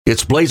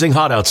It's blazing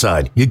hot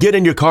outside. You get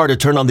in your car to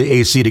turn on the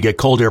AC to get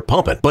cold air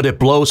pumping, but it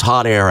blows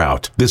hot air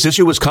out. This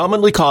issue is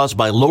commonly caused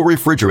by low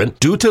refrigerant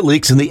due to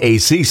leaks in the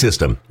AC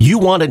system. You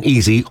want an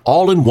easy,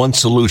 all-in-one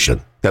solution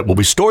that will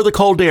restore the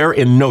cold air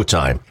in no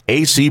time.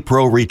 AC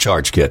Pro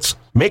Recharge Kits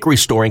make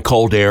restoring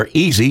cold air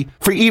easy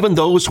for even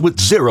those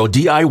with zero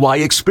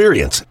DIY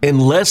experience in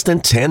less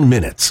than 10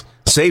 minutes.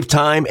 Save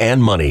time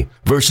and money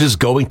versus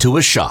going to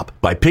a shop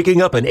by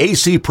picking up an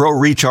AC Pro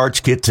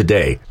Recharge Kit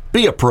today.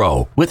 Be a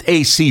pro with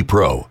AC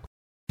Pro.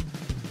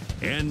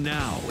 And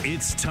now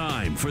it's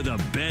time for the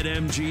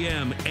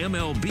BetMGM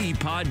MLB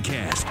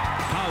podcast,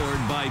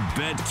 powered by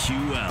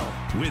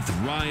BetQL, with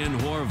Ryan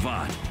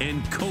Horvat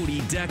and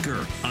Cody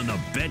Decker on the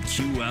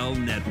BetQL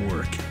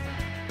network.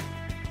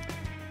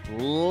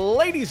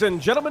 Ladies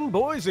and gentlemen,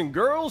 boys and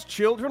girls,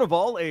 children of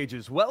all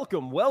ages,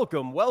 welcome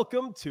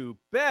to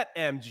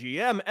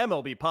BetMGM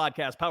MLB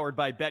podcast powered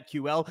by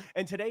BetQL.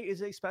 And today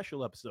is a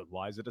special episode.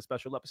 Why is it a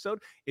special episode?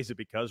 Is it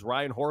because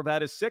Ryan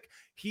Horvat is sick?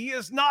 He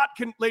is not,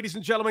 ladies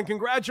and gentlemen.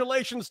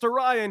 Congratulations to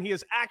Ryan. He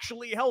is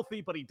actually healthy,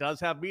 but he does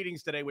have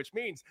meetings today, which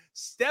means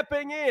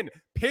stepping in,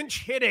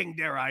 pinch hitting,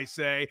 dare I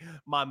say,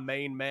 my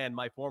main man,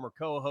 my former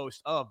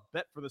co-host of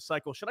Bet for the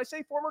Cycle. Should I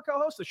say former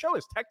co-host? The show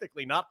has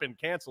technically not been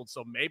canceled,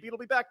 so maybe it'll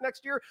be back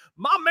next year.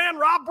 My man,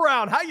 Rob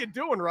Brown. How you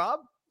doing,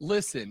 Rob?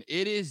 Listen,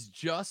 it is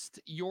just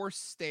your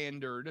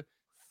standard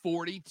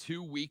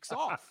 42 weeks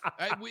off.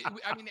 I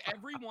mean,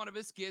 every one of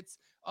us gets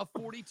a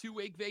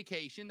 42-week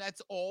vacation. That's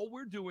all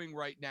we're doing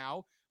right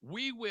now.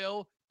 We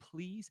will,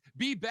 please,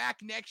 be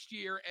back next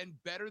year and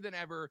better than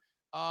ever.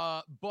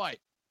 But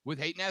with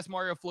Hating-Ass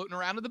Mario floating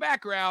around in the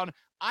background,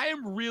 I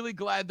am really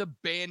glad the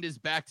band is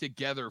back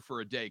together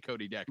for a day,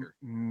 Cody Decker.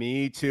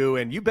 Me too.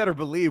 And you better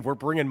believe we're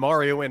bringing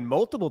Mario in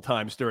multiple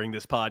times during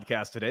this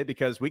podcast today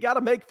because we got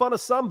to make fun of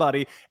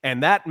somebody.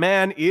 And that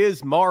man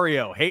is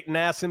Mario,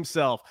 Hating-Ass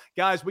himself.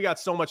 Guys, we got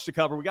so much to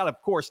cover. We got,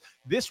 of course,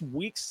 this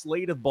week's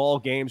slate of ball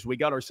games. We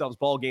got ourselves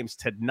ball games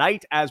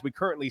tonight as we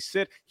currently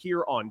sit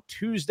here on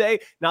Tuesday.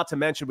 Not to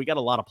mention, we got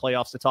a lot of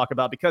playoffs to talk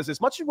about because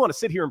as much as we want to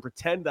sit here and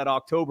pretend that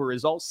October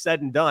is all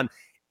said and done,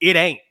 it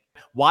ain't.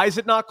 Why is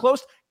it not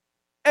close?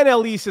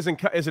 NL East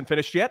isn't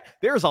finished yet.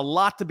 There's a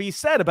lot to be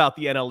said about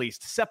the NL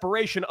East.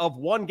 Separation of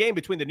one game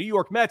between the New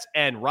York Mets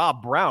and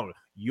Rob Brown,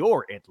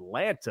 your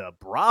Atlanta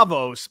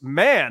Bravos.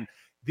 Man,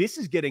 this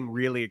is getting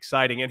really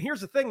exciting. And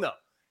here's the thing, though,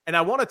 and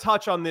I want to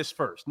touch on this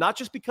first, not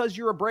just because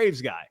you're a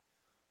Braves guy,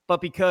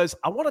 but because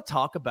I want to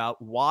talk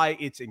about why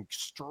it's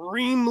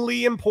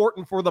extremely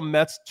important for the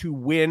Mets to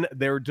win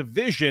their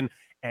division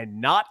and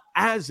not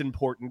as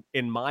important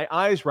in my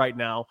eyes right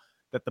now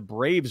that the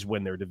Braves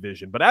win their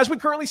division. But as we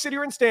currently sit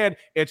here and stand,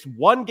 it's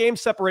one game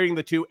separating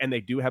the two, and they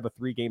do have a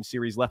 3-game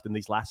series left in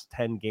these last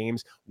 10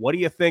 games. What do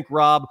you think,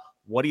 Rob?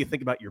 What do you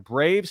think about your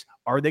Braves?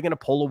 Are they going to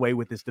pull away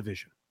with this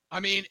division? I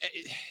mean,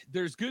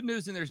 there's good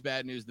news and there's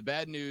bad news. The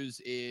bad news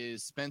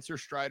is Spencer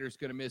Strider's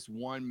going to miss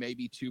 1,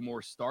 maybe 2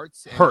 more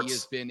starts, and he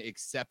has been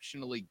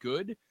exceptionally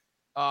good.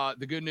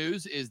 The good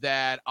news is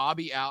that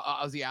Ozzie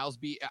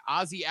Albies,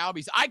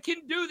 I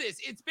can do this.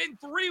 It's been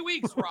 3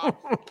 weeks, Rob,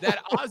 that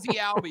Ozzie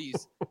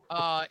Albies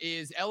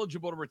is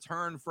eligible to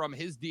return from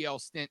his DL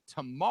stint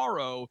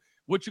tomorrow,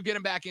 which will get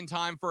him back in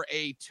time for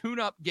a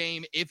tune-up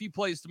game if he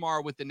plays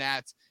tomorrow with the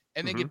Nats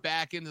and then get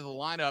back into the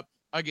lineup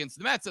against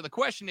the Mets. So the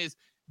question is,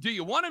 do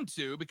you want him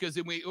to? Because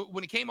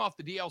when he came off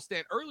the DL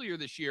stint earlier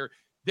this year,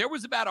 there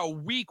was about a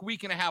week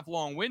and a half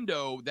long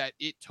window that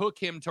it took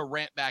him to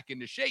ramp back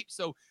into shape.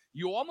 So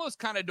you almost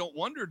kind of don't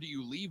wonder, do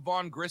you leave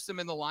Vaughn Grissom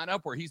in the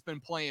lineup where he's been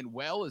playing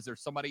well? Is there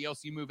somebody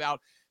else you move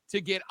out to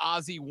get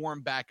Ozzie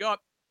warmed back up?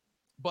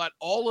 But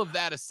all of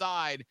that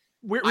aside,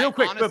 real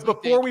quick, but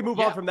before we move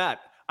on from that,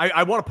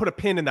 I want to put a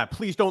pin in that.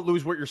 Please don't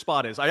lose what your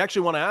spot is. I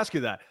actually want to ask you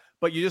that.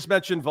 But you just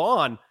mentioned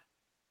Vaughn.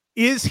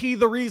 Is he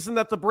the reason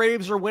that the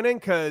Braves are winning?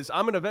 Because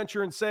I'm going to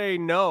venture and say,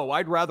 no,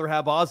 I'd rather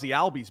have Ozzie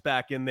Albies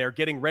back in there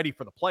getting ready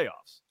for the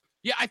playoffs.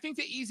 Yeah, I think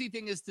the easy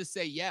thing is to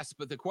say yes,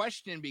 but the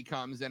question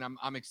becomes, and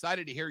I'm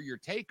excited to hear your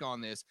take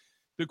on this,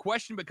 the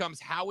question becomes,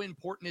 how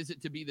important is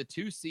it to be the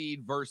 2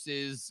 seed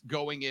versus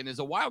going in as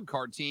a wild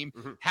card team,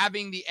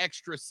 having the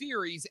extra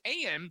series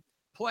and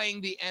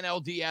playing the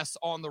NLDS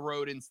on the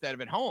road instead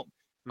of at home?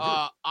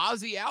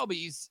 Ozzie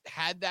Albies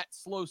had that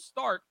slow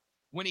start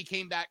when he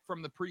came back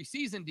from the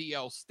preseason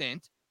DL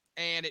stint,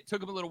 and it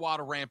took him a little while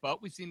to ramp up.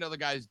 We've seen other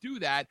guys do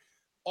that.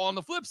 On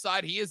the flip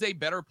side, he is a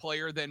better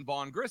player than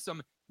Vaughn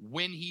Grissom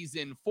when he's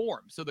in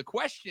form. So the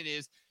question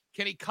is,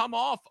 can he come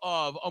off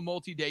of a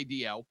multi-day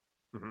DL?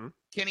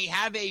 Can he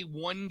have a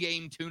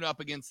 1-game tune-up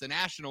against the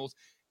Nationals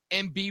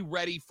and be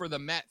ready for the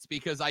Mets?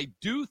 Because I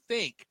do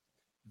think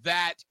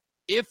that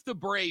if the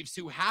Braves,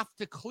 who have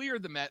to clear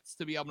the Mets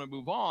to be able to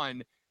move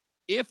on,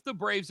 if the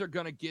Braves are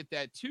going to get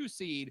that 2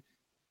 seed,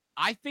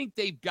 I think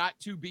they've got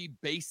to be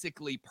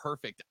basically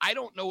perfect. I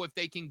don't know if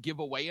they can give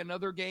away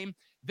another game.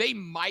 They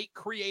might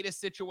create a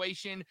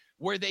situation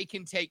where they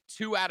can take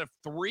 2 out of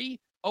 3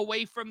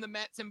 away from the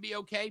Mets and be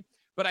okay.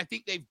 but I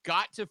think they've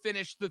got to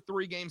finish the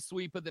 3-game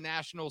sweep of the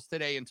Nationals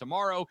today and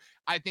tomorrow.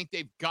 I think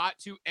they've got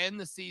to end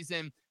the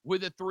season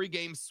with a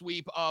 3-game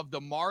sweep of the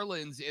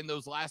Marlins in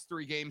those last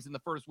 3 games in the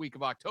first week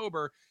of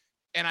October.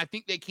 And I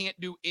think they can't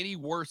do any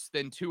worse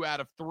than 2 out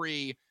of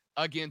 3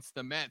 against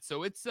the Mets.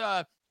 So it's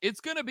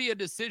going to be a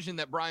decision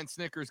that Brian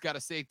Snitker's got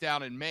to sit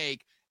down and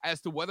make as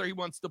to whether he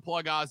wants to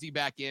plug Ozzie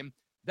back in.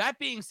 That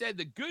being said,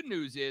 the good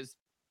news is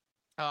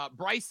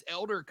Bryce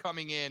Elder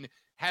coming in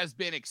has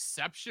been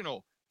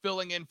exceptional,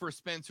 filling in for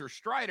Spencer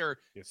Strider.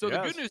 Yes, so the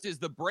good news is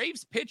the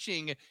Braves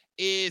pitching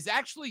is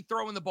actually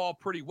throwing the ball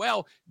pretty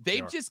well.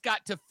 They've just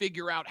got to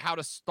figure out how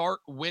to start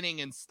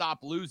winning and stop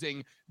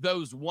losing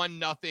those 1-0,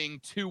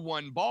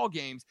 2-1 ball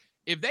games.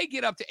 If they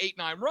get up to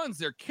 8-9 runs,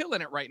 they're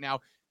killing it right now.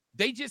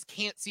 They just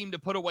can't seem to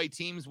put away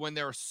teams when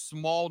there are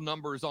small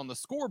numbers on the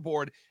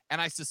scoreboard.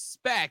 And I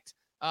suspect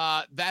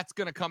that's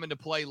going to come into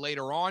play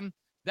later on.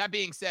 That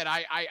being said,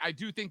 I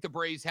do think the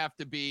Braves have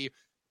to be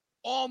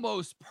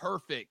almost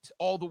perfect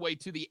all the way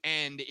to the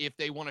end if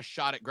they want a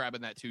shot at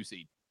grabbing that 2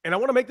 seed. And I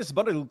want to make this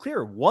abundantly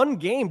clear. 1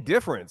 game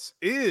difference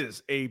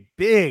is a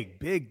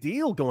big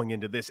deal going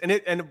into this.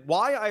 And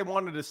why I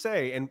wanted to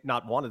say, and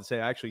not wanted to say,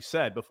 I actually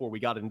said before we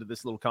got into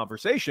this little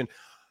conversation,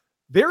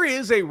 there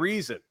is a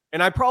reason.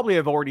 And I probably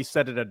have already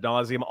said it ad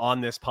nauseum on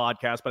this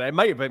podcast, but I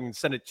might have even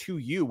sent it to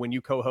you when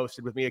you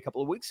co-hosted with me a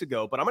couple of weeks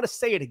ago. But I'm going to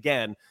say it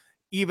again,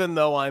 even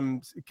though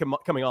I'm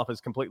coming off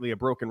as completely a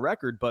broken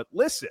record. But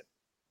listen,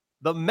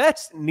 the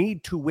Mets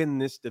need to win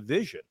this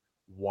division.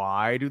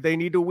 Why do they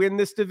need to win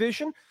this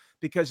division?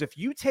 Because if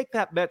you take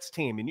that Mets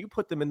team and you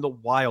put them in the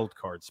wild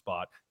card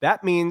spot,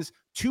 that means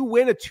to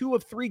win a 2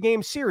 of 3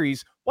 game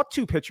series, what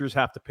 2 pitchers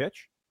have to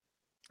pitch?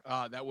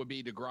 That would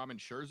be DeGrom and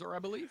Scherzer, I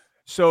believe.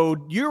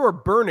 So you are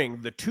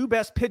burning the 2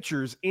 best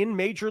pitchers in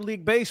Major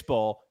League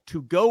Baseball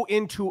to go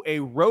into a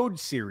road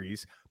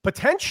series,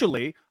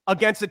 potentially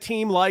against a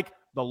team like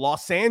the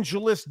Los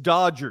Angeles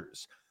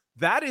Dodgers.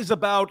 That is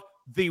about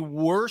the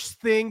worst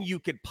thing you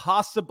could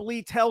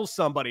possibly tell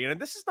somebody.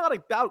 And this is not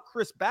about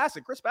Chris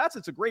Bassitt. Chris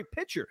Bassett's a great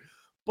pitcher.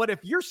 But if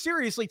you're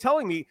seriously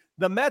telling me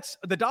the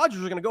Dodgers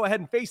are going to go ahead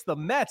and face the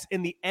Mets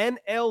in the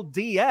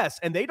NLDS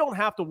and they don't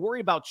have to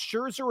worry about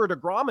Scherzer or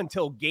DeGrom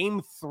until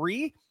game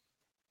 3,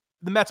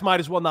 the Mets might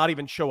as well not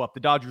even show up. The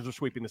Dodgers are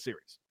sweeping the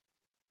series.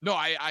 No,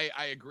 I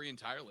agree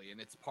entirely.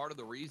 And it's part of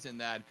the reason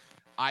that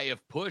I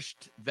have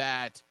pushed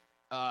that.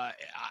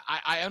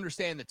 I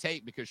understand the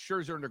take because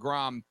Scherzer and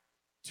DeGrom,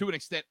 to an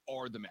extent,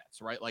 are the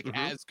Mets, right? Like,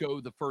 as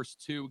go the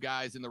first 2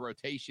 guys in the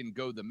rotation,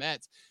 go the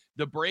Mets.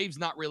 The Braves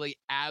not really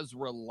as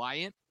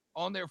reliant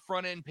on their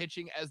front-end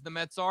pitching as the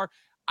Mets are.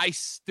 I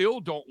still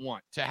don't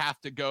want to have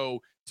to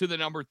go to the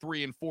number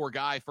 3 and 4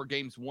 guy for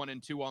games 1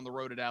 and 2 on the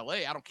road at LA.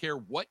 I don't care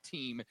what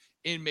team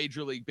in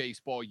Major League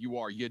Baseball you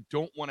are. You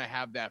don't want to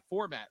have that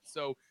format.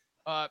 So,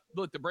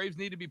 look, the Braves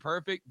need to be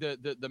perfect.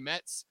 The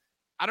Mets,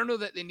 I don't know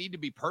that they need to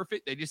be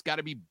perfect. They just got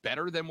to be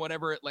better than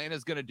whatever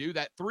Atlanta's going to do.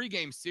 That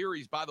 3-game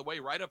series, by the way,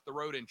 right up the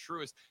road in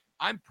Truist,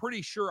 I'm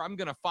pretty sure I'm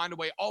going to find a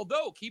way.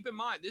 Although, keep in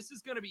mind, this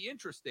is going to be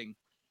interesting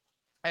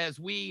as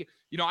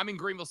I'm in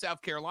Greenville,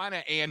 South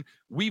Carolina, and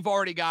we've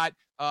already got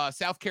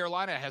South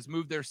Carolina has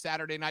moved their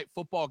Saturday night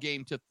football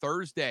game to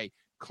Thursday.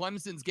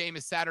 Clemson's game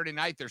is Saturday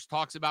night. There's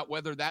talks about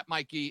whether that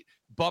might get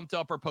bumped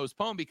up or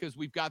postponed because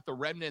we've got the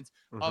remnants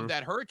of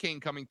that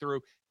hurricane coming through.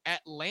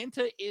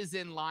 Atlanta is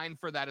in line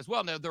for that as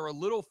well. Now, they're a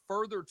little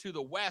further to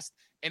the west,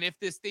 and if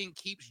this thing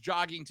keeps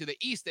jogging to the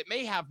east, it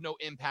may have no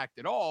impact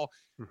at all.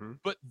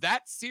 But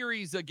that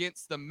series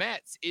against the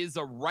Mets is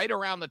right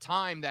around the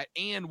time that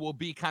Ann will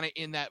be kind of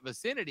in that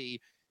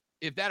vicinity.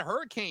 If that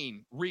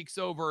hurricane reeks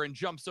over and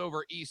jumps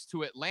over east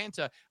to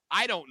Atlanta,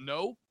 I don't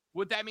know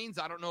what that means.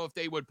 I don't know if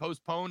they would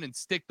postpone and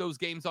stick those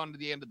games on to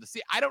the end of the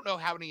season. I don't know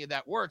how any of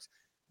that works,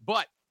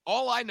 but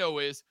all I know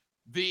is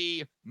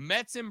the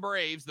Mets and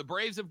Braves, the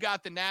Braves have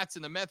got the Nats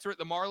and the Mets are at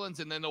the Marlins,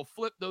 and then they'll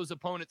flip those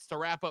opponents to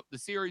wrap up the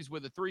series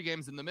with the 3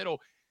 games in the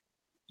middle.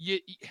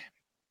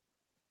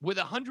 With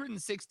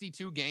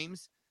 162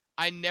 games,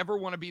 I never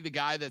want to be the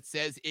guy that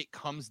says it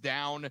comes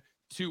down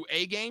to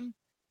a game.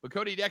 But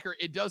Cody Decker,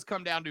 it does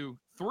come down to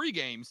 3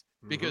 games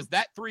because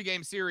that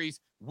 3-game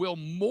series will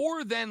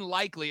more than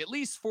likely, at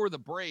least for the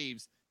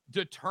Braves,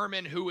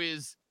 determine who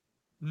is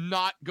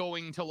not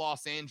going to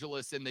Los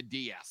Angeles in the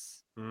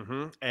DS.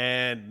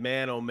 And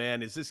man, oh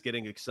man, is this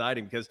getting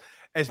exciting? Because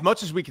as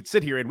much as we could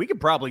sit here and we could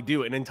probably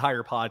do an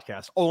entire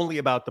podcast only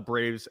about the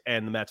Braves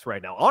and the Mets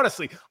right now.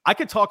 Honestly, I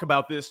could talk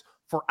about this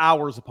for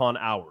hours upon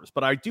hours,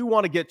 but I do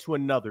want to get to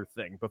another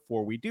thing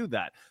before we do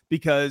that,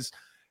 because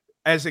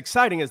as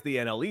exciting as the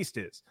NL East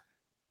is,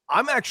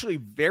 I'm actually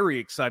very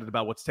excited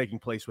about what's taking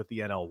place with the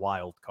NL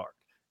wild card,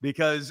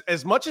 because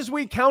as much as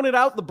we counted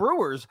out the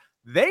Brewers,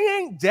 they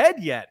ain't dead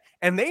yet.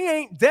 And they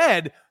ain't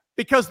dead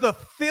because the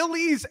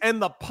Phillies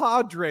and the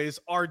Padres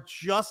are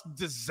just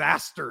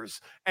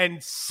disasters,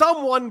 and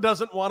someone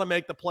doesn't want to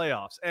make the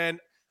playoffs. And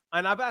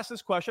I've asked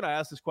this question. I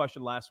asked this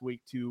question last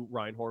week to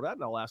Ryan Horvat,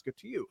 and I'll ask it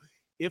to you.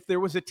 If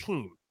there was a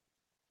team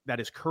that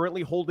is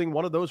currently holding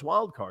one of those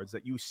wild cards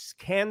that you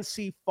can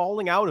see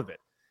falling out of it,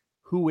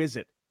 who is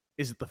it?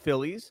 Is it the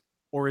Phillies?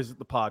 or is it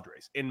the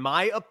Padres? In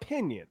my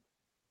opinion,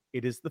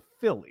 it is the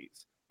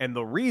Phillies. And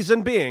the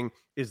reason being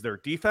is their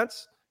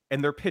defense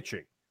and their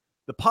pitching.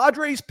 The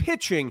Padres'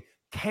 pitching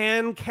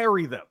can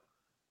carry them.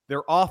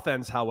 Their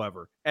offense,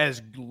 however,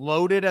 as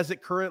loaded as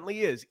it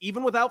currently is,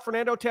 even without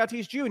Fernando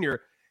Tatis Jr.,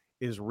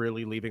 is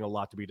really leaving a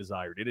lot to be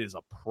desired. It is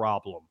a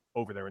problem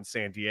over there in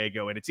San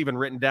Diego. And it's even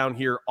written down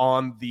here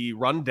on the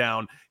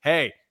rundown.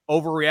 Hey,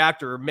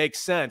 overreactor makes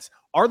sense.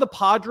 Are the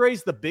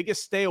Padres the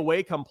biggest stay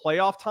away come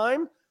playoff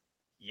time?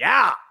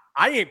 Yeah,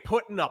 I ain't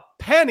putting a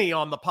penny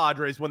on the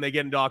Padres when they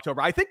get into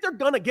October. I think they're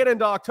going to get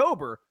into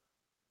October,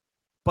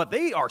 but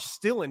they are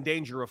still in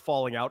danger of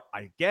falling out.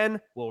 I, again,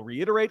 will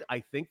reiterate,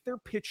 I think their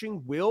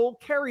pitching will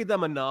carry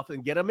them enough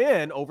and get them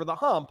in over the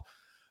hump.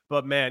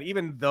 But, man,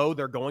 even though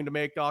they're going to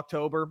make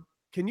October,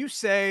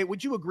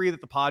 would you agree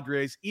that the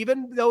Padres,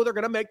 even though they're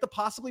going to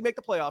possibly make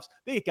the playoffs,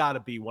 they got to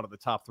be one of the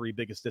top 3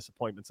 biggest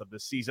disappointments of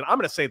this season? I'm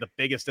going to say the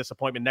biggest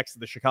disappointment next to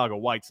the Chicago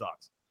White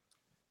Sox.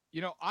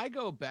 I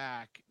go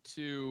back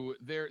to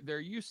there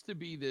used to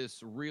be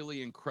this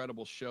really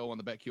incredible show on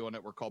the BetQL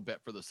network called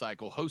Bet for the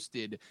Cycle,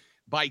 hosted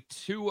by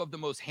 2 of the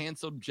most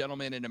handsome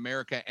gentlemen in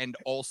America and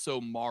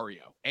also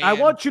Mario. And I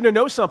want you to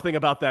know something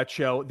about that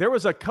show. There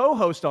was a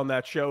co-host on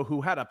that show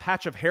who had a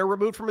patch of hair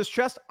removed from his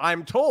chest.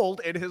 I'm told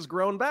it has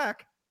grown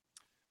back.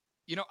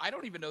 I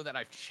don't even know that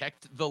I've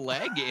checked the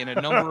leg in a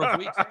number of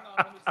weeks. Hang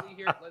on, let me see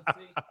here. Let's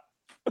see.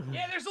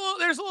 Yeah, there's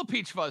a little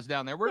peach fuzz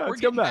down there. We're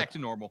getting back to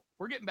normal.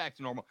 We're getting back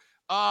to normal.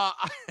 While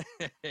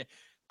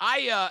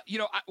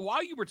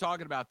you were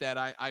talking about that,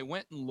 I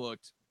went and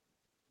looked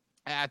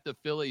at the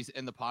Phillies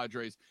and the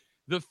Padres.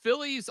 The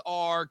Phillies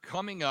are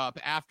coming up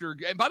after,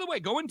 and by the way,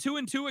 going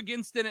 2-2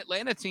 against an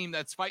Atlanta team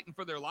that's fighting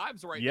for their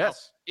lives right now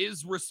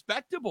is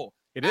respectable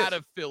out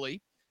of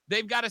Philly.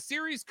 They've got a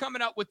series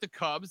coming up with the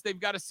Cubs. They've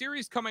got a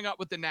series coming up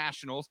with the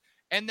Nationals.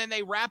 And then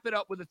they wrap it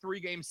up with a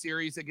 3-game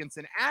series against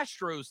an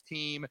Astros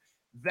team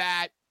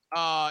that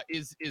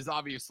is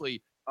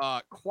obviously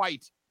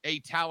quite a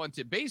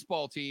talented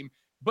baseball team,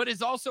 but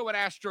is also an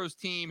Astros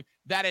team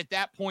that at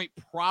that point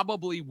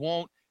probably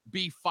won't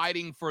be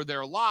fighting for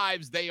their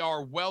lives. They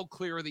are well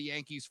clear of the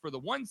Yankees for the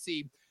 1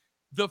 seed.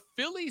 The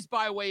Phillies,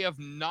 by way of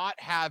not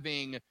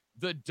having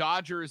the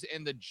Dodgers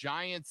and the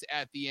Giants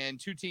at the end,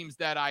 2 teams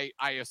that I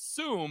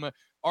assume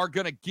are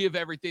going to give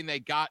everything they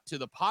got to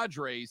the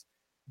Padres.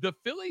 The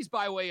Phillies,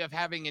 by way of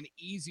having an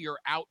easier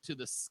out to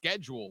the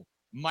schedule,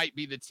 might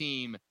be the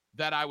team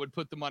that I would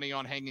put the money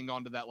on hanging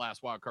on to that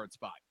last wild card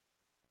spot.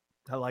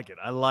 I like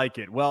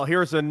it. Well,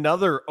 here's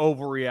another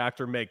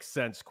overreactor makes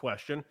sense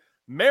question.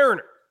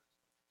 Mariners.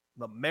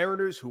 The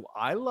Mariners, who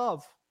I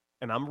love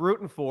and I'm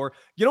rooting for.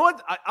 You know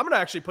what? I'm going to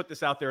actually put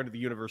this out there into the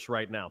universe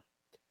right now.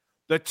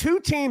 The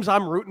 2 teams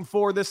I'm rooting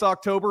for this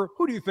October,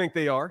 who do you think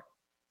they are?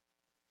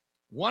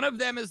 One of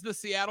them is the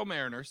Seattle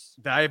Mariners.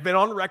 I've been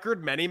on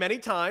record many, many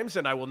times,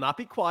 and I will not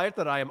be quiet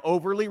that I am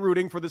overly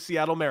rooting for the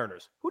Seattle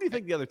Mariners. Who do you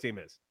think the other team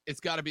is? It's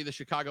got to be the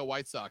Chicago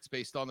White Sox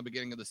based on the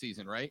beginning of the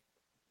season, right?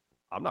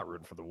 I'm not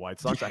rooting for the White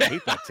Sox. I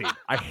hate that team.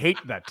 I hate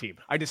that team.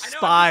 I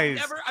despise.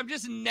 I'm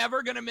just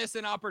never going to miss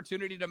an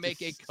opportunity to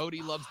make a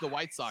Cody loves the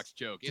White Sox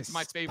joke. It's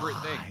my favorite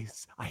thing.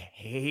 I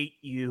hate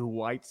you,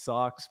 White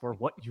Sox, for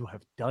what you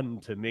have done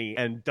to me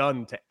and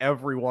done to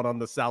everyone on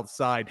the South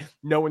Side.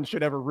 No one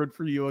should ever root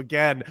for you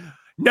again.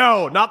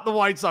 No, not the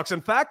White Sox. In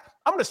fact,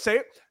 I'm going to say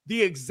it,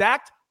 the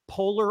exact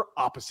polar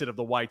opposite of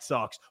the White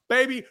Sox.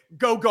 Baby,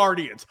 go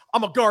Guardians.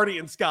 I'm a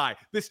Guardians guy.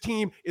 This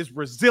team is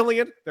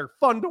resilient. They're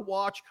fun to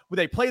watch.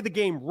 They play the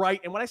game right.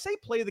 And when I say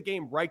play the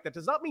game right, that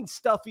does not mean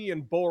stuffy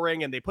and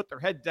boring and they put their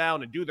head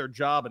down and do their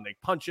job and they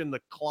punch in the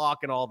clock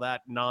and all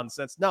that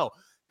nonsense. No,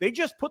 they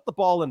just put the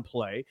ball in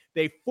play.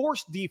 They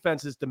force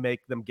defenses to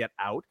make them get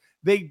out.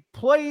 They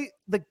play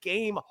the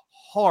game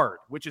hard,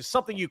 which is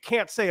something you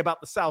can't say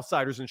about the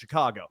Southsiders in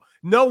Chicago.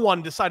 No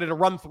one decided to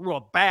run through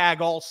a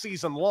bag all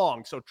season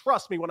long. So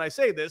trust me when I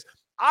say this,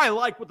 I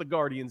like what the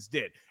Guardians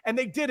did. And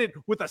they did it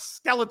with a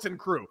skeleton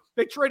crew.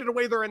 They traded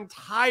away their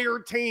entire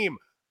team,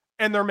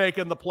 and they're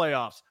making the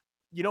playoffs.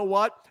 You know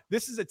what?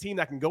 This is a team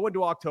that can go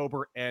into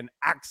October and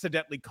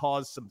accidentally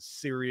cause some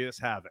serious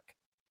havoc.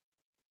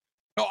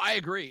 Oh, I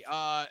agree.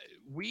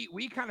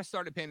 We kind of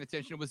started paying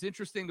attention. It was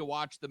interesting to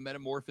watch the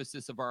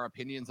metamorphosis of our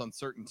opinions on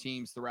certain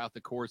teams throughout the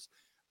course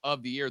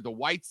of the year. The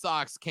White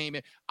Sox came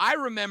in. I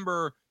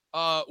remember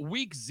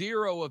week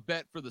 0 of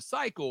Bet for the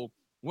Cycle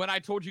when I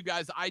told you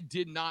guys I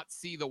did not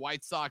see the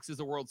White Sox as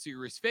a World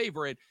Series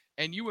favorite,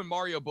 and you and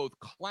Mario both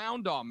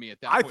clowned on me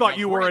at that point. I thought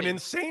you were an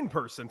insane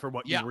person for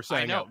what you were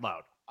saying out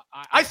loud.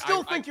 I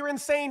still think you're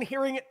insane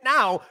hearing it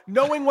now,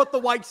 knowing what the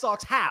White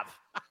Sox have.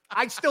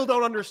 I still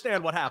don't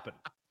understand what happened.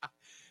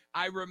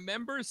 I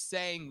remember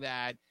saying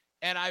that,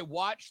 and I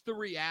watched the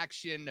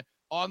reaction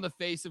on the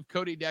face of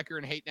Cody Decker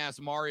and Hayden Ass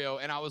Mario,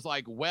 and I was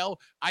like, well,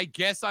 I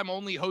guess I'm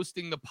only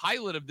hosting the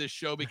pilot of this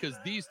show because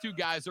these 2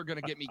 guys are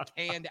going to get me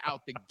canned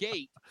out the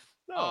gate.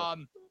 No.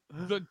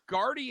 The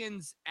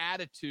Guardians'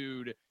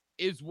 attitude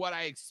is what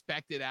I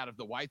expected out of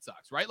the White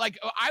Sox, right? Like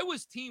I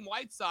was team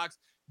White Sox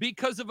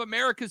because of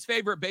America's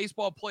favorite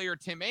baseball player,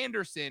 Tim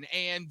Anderson,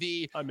 and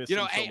I miss him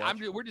so hey, much.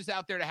 we're just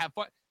out there to have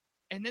fun.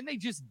 And then they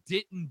just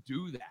didn't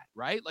do that,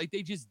 right? Like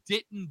they just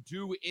didn't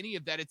do any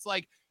of that. It's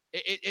like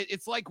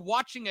it's like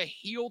watching a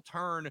heel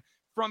turn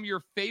from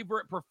your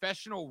favorite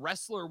professional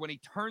wrestler when he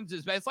turns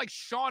his back. It's like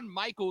Shawn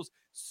Michaels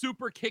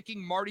super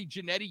kicking Marty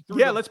Jannetty through.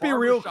 Yeah, let's be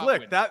real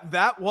quick.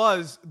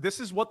 Window. This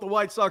is what the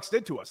White Sox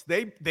did to us.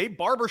 They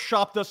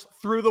barbershopped us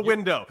through the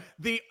window.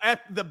 The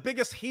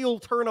biggest heel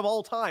turn of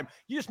all time.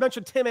 You just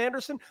mentioned Tim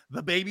Anderson,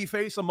 the baby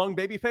face among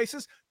baby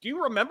faces. Do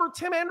you remember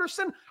Tim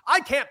Anderson? I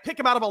can't pick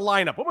him out of a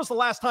lineup. When was the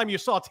last time you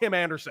saw Tim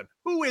Anderson?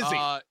 Who is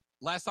he?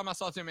 Last time I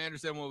saw Tim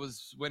Anderson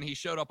was when he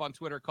showed up on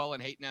Twitter calling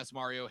Hating Ass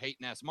Mario,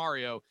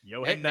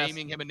 Yo, and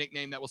naming him a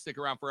nickname that will stick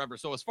around forever.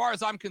 So as far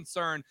as I'm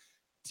concerned,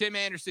 Tim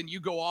Anderson,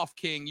 you go off,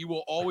 King. You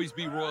will always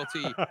be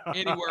royalty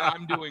anywhere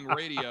I'm doing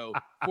radio,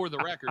 for the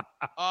record.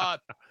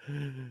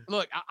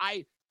 Look,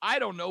 I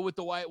don't know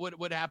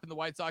what happened to the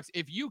White Sox.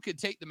 If you could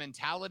take the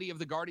mentality of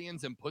the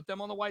Guardians and put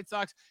them on the White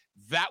Sox,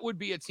 that would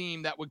be a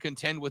team that would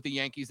contend with the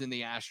Yankees and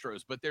the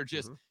Astros. But they're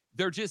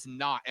just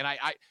not. And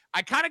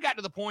I kind of got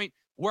to the point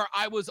where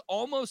I was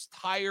almost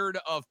tired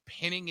of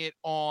pinning it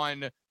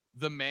on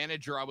the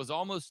manager. I was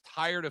almost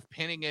tired of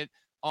pinning it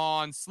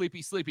on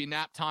sleepy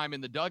nap time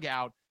in the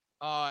dugout,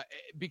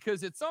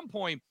 because at some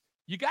point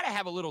you got to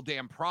have a little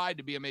damn pride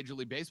to be a Major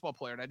League Baseball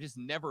player. And I just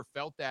never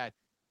felt that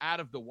out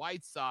of the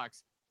White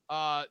Sox.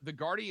 The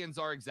Guardians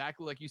are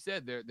exactly like you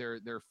said.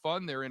 They're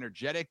fun. They're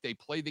energetic. They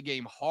play the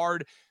game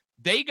hard.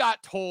 They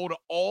got told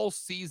all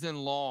season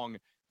long,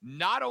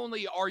 not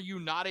only are you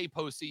not a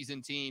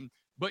postseason team,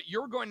 but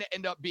you're going to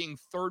end up being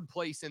third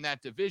place in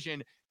that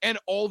division. And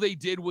all they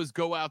did was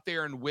go out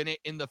there and win it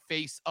in the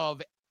face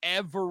of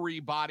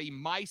everybody,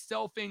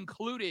 myself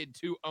included,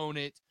 to own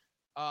it.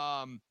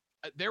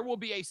 There will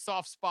be a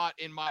soft spot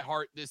in my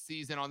heart this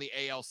season on the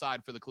AL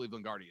side for the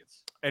Cleveland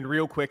Guardians. And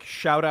real quick,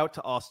 shout out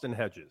to Austin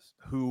Hedges,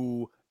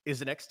 who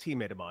is an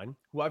ex-teammate of mine,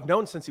 who I've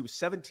known since he was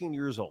 17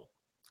 years old.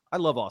 I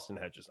love Austin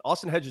Hedges.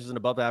 Austin Hedges is an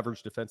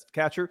above-average defensive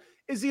catcher.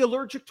 Is he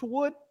allergic to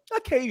wood?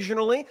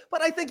 Occasionally,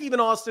 but I think even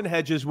Austin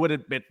Hedges would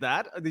admit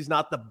that. He's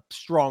not the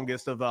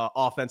strongest of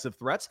offensive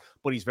threats,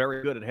 but he's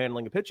very good at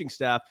handling a pitching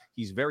staff.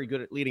 He's very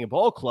good at leading a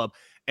ball club.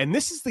 And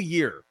this is the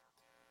year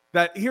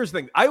that, here's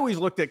the thing, I always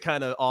looked at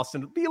kind of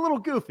Austin be a little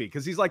goofy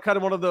because he's like kind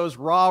of one of those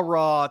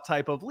rah-rah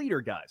type of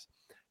leader guys.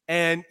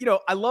 And,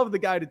 I love the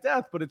guy to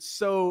death, but it's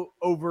so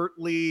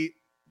overtly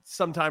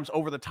sometimes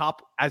over the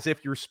top, as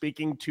if you're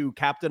speaking to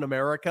Captain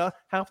America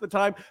half the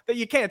time, that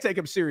you can't take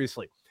him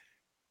seriously.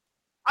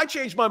 I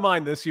changed my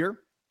mind this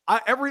year.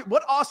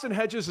 What Austin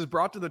Hedges has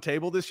brought to the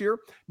table this year,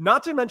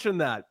 not to mention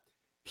that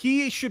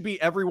he should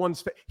be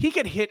everyone's. He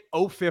could hit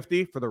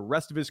 050 for the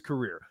rest of his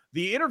career.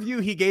 The interview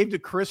he gave to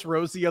Chris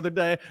Rose the other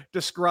day,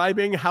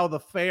 describing how the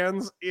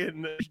fans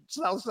in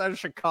South Side of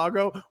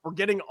Chicago were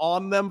getting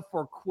on them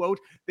for, quote,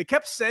 they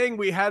kept saying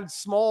we had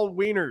small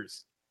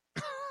wieners.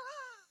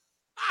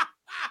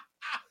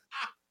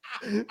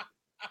 He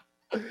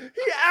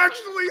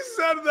actually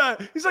said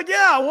that. He's like,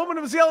 yeah, a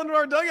woman was yelling to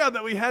our dugout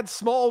that we had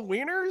small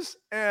wieners.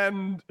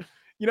 And,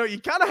 you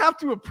kind of have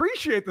to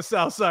appreciate the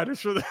Southsiders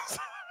for this.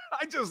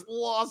 I just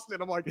lost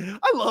it. I'm like,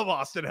 I love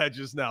Austin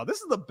Hedges now. This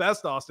is the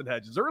best Austin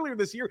Hedges. Earlier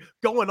this year,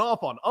 going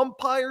off on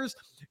umpires.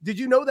 Did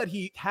you know that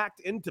he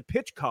hacked into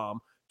PitchCom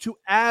to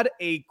add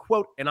a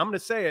quote, and I'm going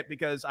to say it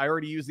because I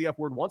already used the F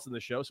word once in the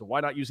show, so why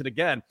not use it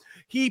again?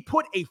 He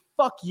put a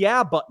fuck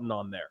yeah button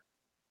on there.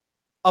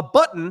 A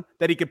button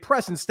that he could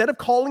press instead of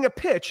calling a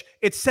pitch.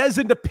 It says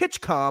into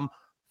PitchCom,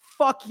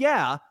 fuck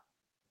yeah,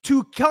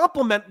 to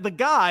compliment the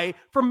guy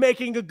for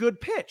making a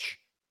good pitch.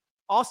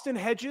 Austin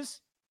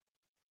Hedges,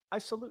 I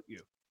salute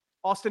you.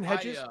 Austin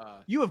Hedges,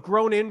 you have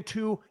grown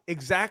into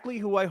exactly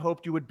who I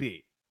hoped you would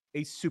be,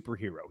 a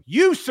superhero.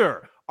 You,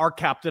 sir, are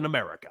Captain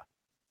America.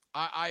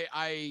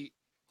 I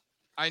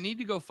need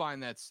to go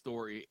find that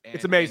story.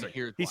 It's amazing.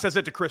 He says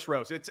it to Chris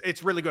Rose.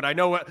 It's really good. I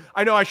know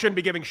I shouldn't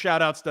be giving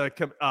shout outs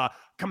to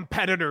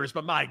competitors,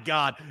 but my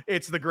God,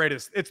 it's the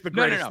greatest. It's the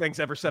greatest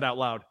things ever said out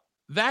loud.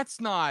 That's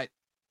not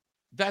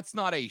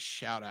a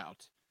shout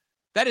out.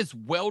 That is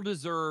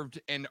well-deserved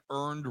and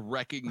earned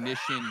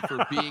recognition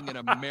for being an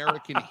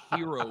American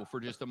hero for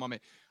just a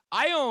moment.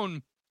 I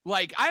own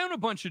a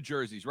bunch of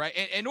jerseys, right?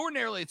 And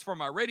ordinarily it's from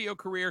my radio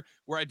career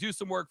where I do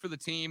some work for the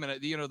team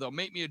and, they'll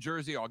make me a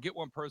jersey. I'll get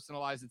one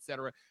personalized,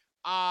 etc.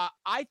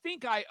 I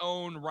think I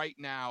own right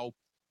now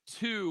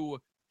 2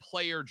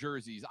 player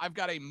jerseys. I've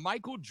got a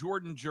Michael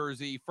Jordan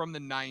jersey from the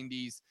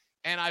 90s,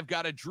 and I've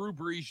got a Drew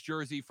Brees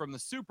jersey from the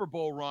Super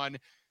Bowl run.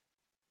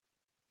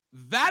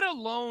 That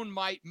alone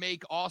might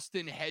make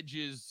Austin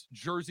Hedges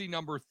jersey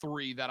number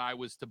 3 that I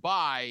was to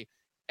buy,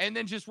 and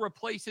then just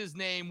replace his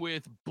name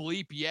with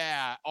bleep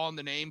yeah on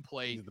the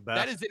nameplate.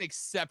 That is an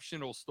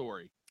exceptional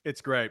story. It's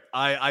great.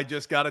 I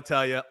just got to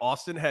tell you,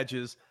 Austin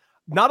Hedges,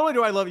 not only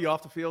do I love you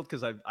off the field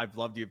because I've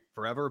loved you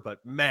forever, but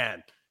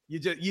man,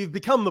 You've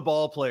become the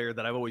ball player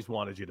that I've always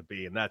wanted you to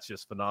be, and that's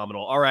just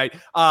phenomenal. All right,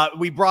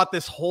 we brought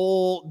this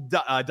whole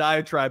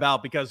diatribe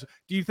out because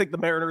do you think the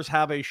Mariners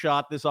have a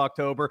shot this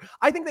October?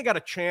 I think they got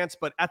a chance,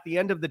 but at the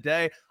end of the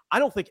day, I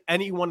don't think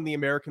anyone in the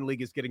American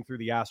League is getting through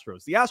the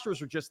Astros. The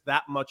Astros are just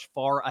that much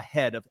far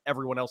ahead of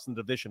everyone else in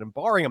the division, and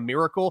barring a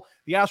miracle,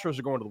 the Astros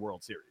are going to the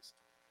World Series.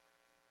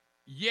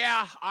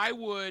 Yeah, I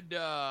would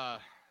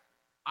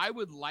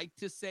like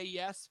to say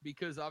yes,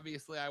 because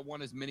obviously I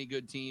want as many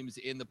good teams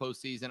in the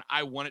postseason.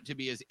 I want it to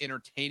be as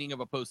entertaining of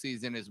a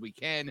postseason as we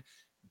can,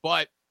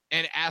 but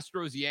an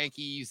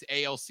Astros-Yankees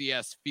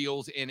ALCS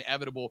feels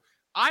inevitable.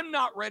 I'm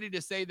not ready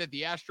to say that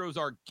the Astros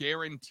are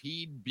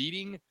guaranteed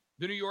beating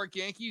the New York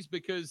Yankees,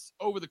 because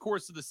over the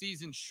course of the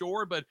season,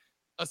 sure, but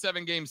a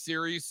 7-game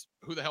series,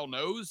 who the hell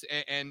knows?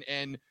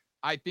 And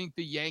I think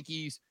the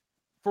Yankees,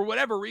 for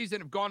whatever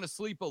reason, have gone to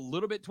sleep a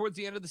little bit towards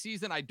the end of the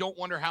season. I don't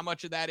wonder how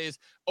much of that is,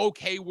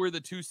 okay, we're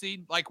the 2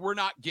 seed. Like, we're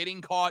not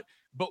getting caught,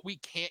 but we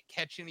can't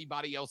catch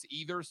anybody else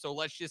either. So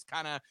let's just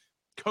kind of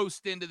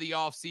coast into the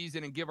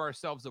offseason and give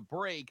ourselves a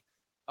break.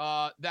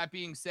 That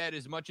being said,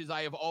 as much as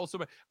I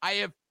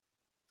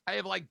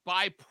have like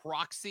by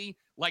proxy,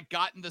 like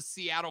gotten the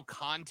Seattle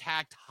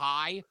contact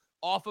high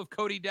off of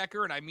Cody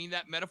Decker. And I mean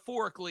that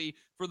metaphorically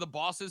for the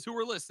bosses who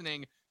are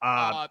listening.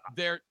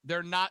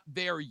 They're not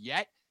there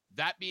yet.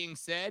 That being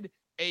said,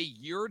 a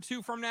year or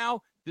two from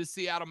now, the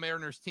Seattle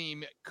Mariners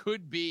team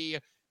could be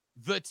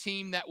the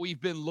team that we've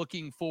been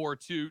looking for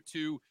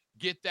to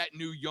get that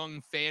new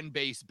young fan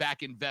base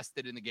back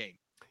invested in the game.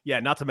 Yeah,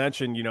 not to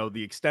mention,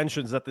 the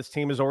extensions that this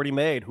team has already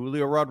made.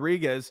 Julio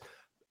Rodriguez,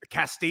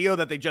 Castillo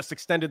that they just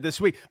extended this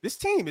week. This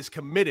team is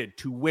committed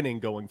to winning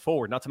going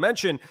forward. Not to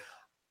mention,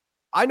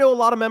 I know a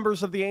lot of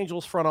members of the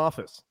Angels front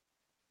office.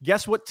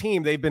 Guess what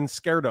team they've been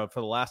scared of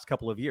for the last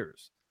couple of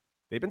years?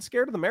 They've been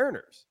scared of the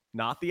Mariners,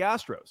 not the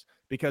Astros,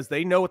 because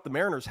they know what the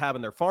Mariners have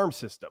in their farm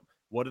system.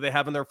 What do they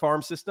have in their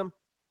farm system?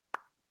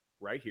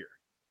 Right here.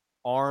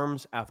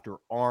 Arms after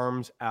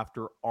arms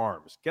after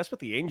arms. Guess what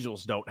the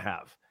Angels don't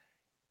have?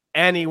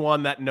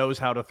 Anyone that knows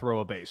how to throw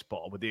a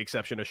baseball, with the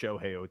exception of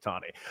Shohei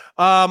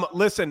Ohtani.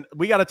 Listen,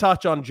 we got to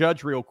touch on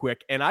Judge real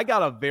quick, and I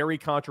got a very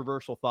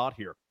controversial thought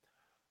here.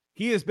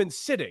 He has been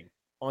sitting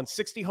on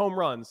 60 home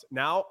runs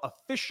now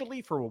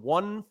officially for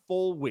 1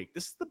 full week.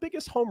 This is the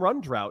biggest home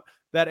run drought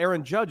that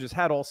Aaron Judge has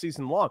had all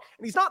season long.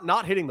 And he's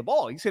not hitting the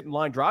ball. He's hitting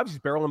line drives. He's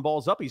barreling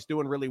balls up. He's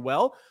doing really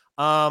well.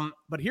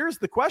 But here's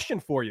the question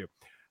for you.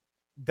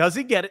 Does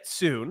he get it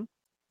soon?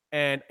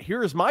 And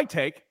here's my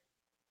take.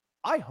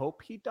 I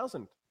hope he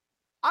doesn't.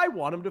 I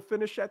want him to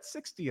finish at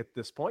 60 at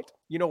this point.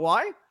 You know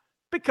why?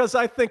 Because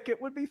I think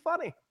it would be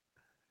funny.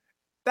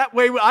 That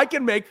way I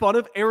can make fun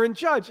of Aaron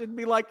Judge and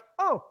be like,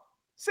 oh,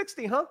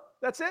 60, huh?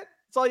 That's it?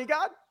 That's all you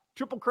got?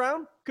 Triple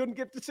crown? Couldn't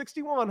get to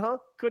 61, huh?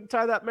 Couldn't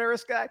tie that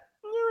Maris guy?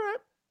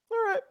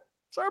 All right.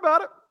 Sorry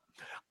about it.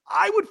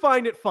 I would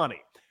find it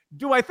funny.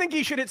 Do I think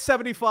he should hit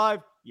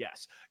 75?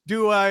 Yes.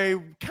 Do I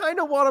kind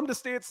of want him to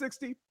stay at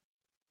 60? A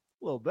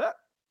little bit.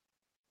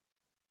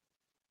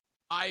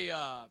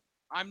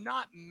 I'm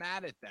not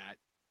mad at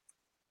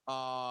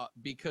that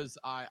because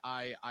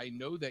I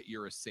know that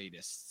you're a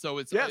sadist. So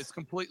it's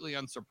completely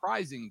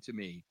unsurprising to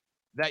me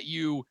that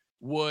you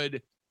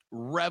would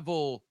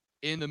revel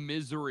in the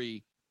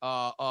misery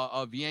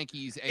of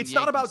Yankees and it's Yankees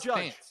not about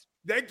fans. Judge.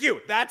 Thank you.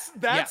 That's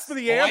yes.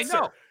 the answer. I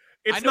know.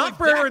 It's not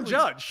for Aaron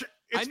Judge.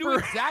 I knew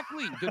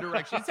exactly the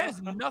direction. It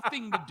has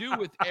nothing to do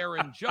with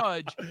Aaron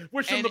Judge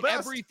and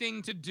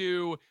everything to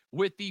do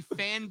with the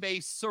fan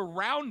base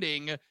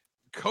surrounding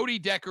Cody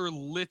Decker,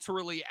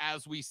 literally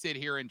as we sit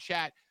here and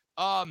chat.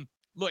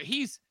 Look,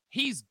 he's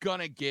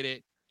gonna get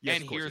it.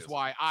 Yes, and here's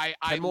why.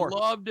 I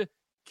loved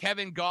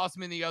Kevin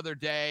Gossman the other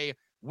day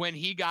when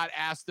he got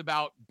asked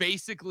about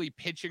basically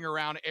pitching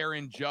around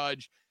Aaron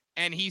Judge.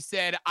 And he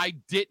said, I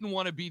didn't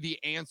want to be the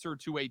answer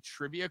to a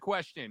trivia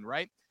question,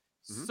 right?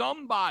 Mm-hmm.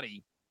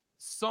 Somebody,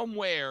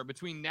 somewhere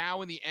between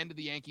now and the end of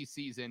the Yankee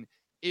season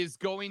is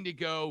going to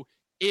go,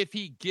 if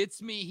he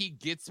gets me, he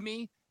gets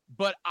me.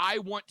 But I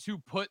want to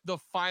put the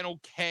final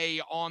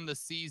K on the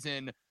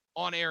season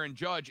on Aaron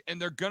Judge.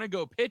 And they're going to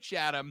go pitch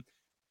at him.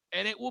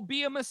 And it will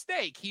be a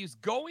mistake. He's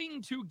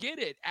going to get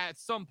it at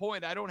some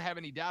point. I don't have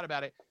any doubt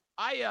about it.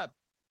 I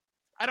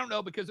don't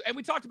know because, and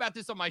we talked about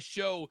this on my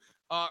show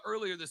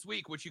earlier this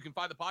week, which you can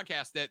find the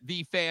podcast at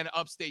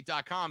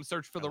thefanupstate.com.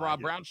 Search for the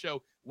Rob Brown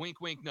Show.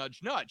 Wink, wink,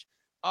 nudge, nudge.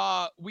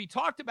 We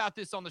talked about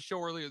this on the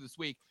show earlier this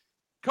week.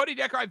 Cody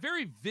Decker, I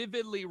very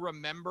vividly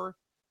remember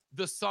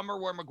the summer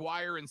where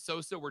McGuire and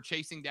Sosa were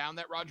chasing down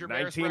that Roger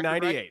Maris record.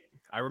 1998. Right?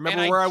 I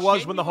remember where I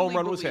was when the home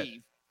run was hit.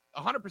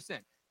 100%.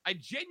 I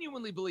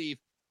genuinely believe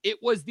it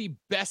was the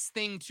best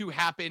thing to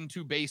happen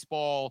to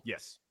baseball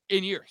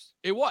in years.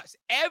 It was.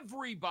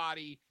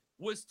 Everybody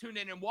was tuned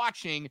in and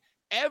watching.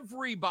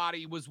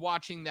 Everybody was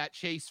watching that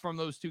chase from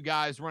those two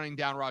guys running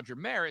down Roger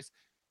Maris.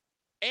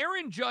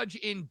 Aaron Judge,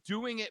 in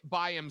doing it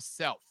by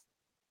himself,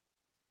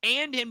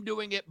 and him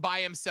doing it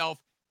by himself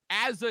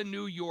as a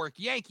New York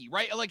Yankee,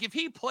 right? Like if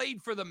he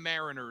played for the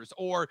Mariners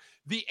or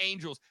the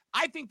Angels,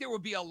 I think there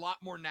would be a lot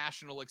more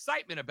national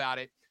excitement about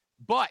it.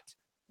 But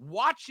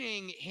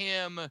watching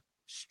him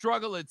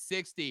struggle at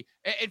 60,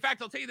 in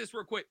fact, I'll tell you this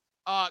real quick.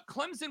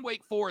 Clemson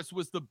Wake Forest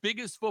was the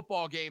biggest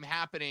football game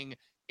happening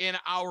in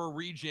our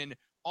region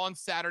on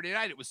Saturday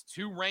night. It was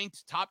 2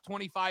 ranked top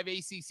 25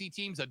 ACC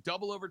teams, a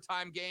double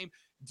overtime game.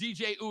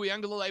 DJ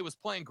Uiagalelei was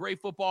playing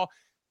great football.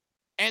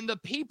 And the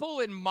people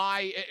in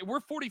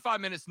we're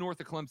 45 minutes north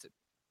of Clemson.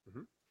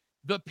 Mm-hmm.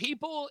 The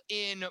people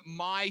in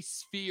my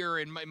sphere,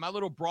 in my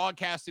little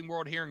broadcasting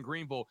world here in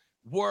Greenville,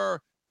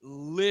 were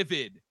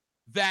livid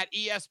that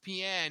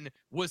ESPN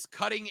was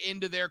cutting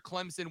into their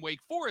Clemson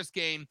Wake Forest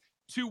game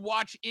to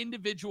watch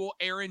individual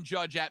Aaron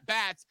Judge at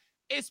bats,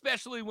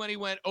 especially when he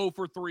went 0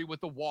 for 3 with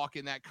the walk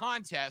in that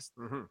contest.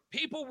 Mm-hmm.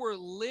 People were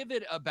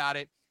livid about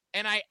it.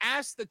 And I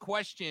asked the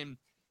question,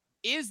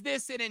 is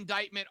this an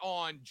indictment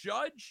on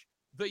Judge,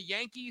 the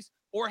Yankees,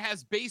 or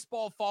has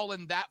baseball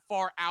fallen that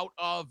far out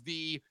of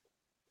the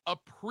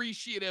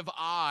appreciative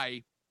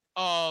eye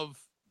of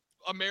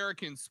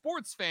American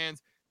sports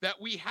fans that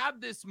we have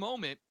this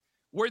moment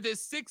where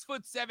this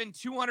 6'7",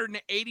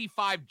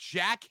 285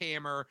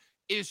 jackhammer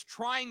is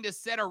trying to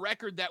set a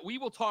record that we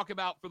will talk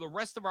about for the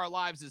rest of our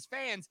lives as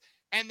fans,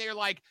 and they're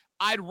like,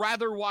 I'd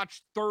rather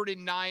watch 3rd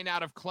and 9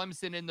 out of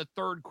Clemson in the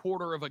third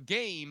quarter of a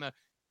game.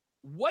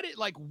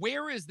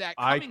 Where is that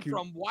coming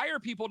from? Why are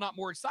people not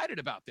more excited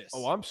about this?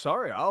 Oh, I'm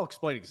sorry. I'll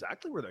explain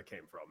exactly where that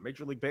came from.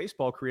 Major League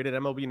Baseball created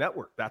MLB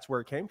Network. That's where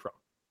it came from.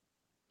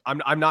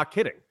 I'm not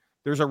kidding.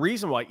 There's a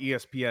reason why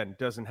ESPN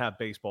doesn't have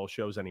baseball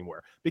shows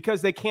anymore,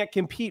 because they can't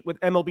compete with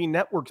MLB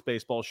Network's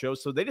baseball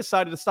shows. So they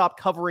decided to stop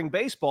covering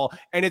baseball,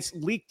 and it's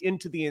leaked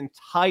into the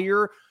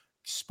entire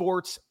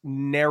sports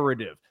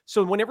narrative.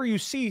 So whenever you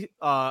see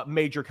a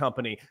major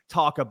company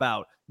talk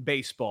about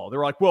baseball,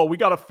 they're like, well, we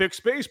got to fix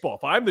baseball.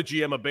 If I'm the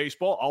GM of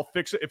baseball, I'll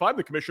fix it. If I'm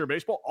the commissioner of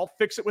baseball, I'll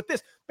fix it with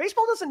this.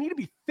 Baseball doesn't need to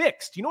be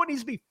fixed. You know what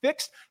needs to be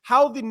fixed?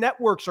 How the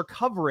networks are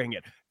covering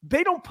it.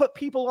 They don't put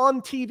people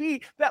on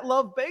TV that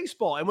love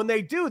baseball. And when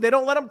they do, they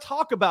don't let them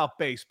talk about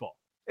baseball.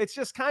 It's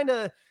just kind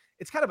of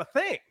a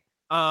thing.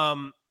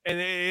 And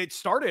it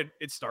started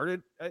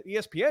at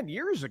ESPN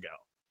years ago.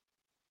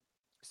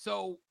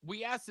 So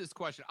we asked this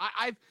question.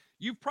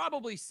 You've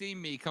probably seen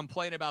me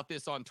complain about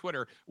this on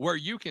Twitter, where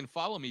you can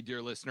follow me,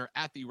 dear listener,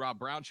 at the Rob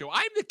Brown Show.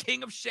 I'm the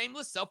king of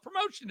shameless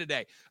self-promotion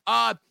today.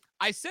 I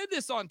said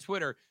this on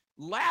Twitter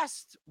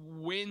last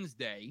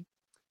Wednesday.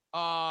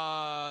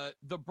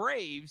 The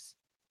Braves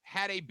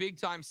had a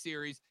big-time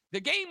series. The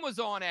game was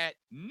on at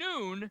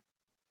noon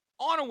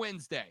on a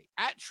Wednesday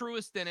at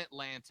Truist in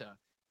Atlanta.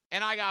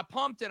 And I got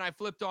pumped, and I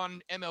flipped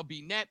on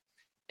MLB Net.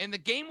 And the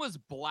game was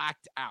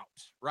blacked out,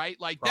 right?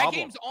 Like that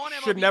game's on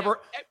MLB.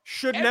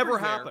 Should never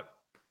happen.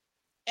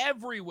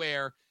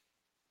 Everywhere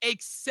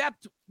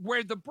except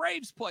where the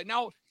Braves play.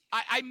 Now,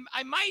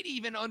 I might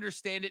even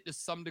understand it to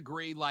some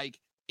degree, like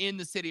in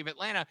the city of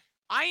Atlanta.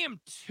 I am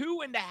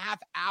 2.5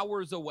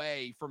 hours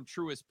away from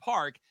Truist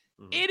Park.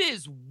 Mm-hmm. It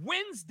is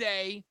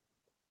Wednesday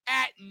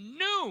at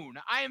noon.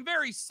 I am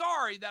very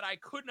sorry that I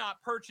could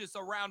not purchase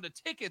a round of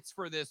tickets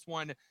for this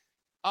one.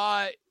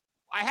 I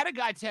had a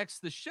guy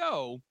text the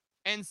show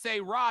and say,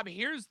 Rob,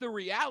 here's the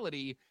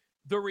reality.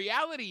 The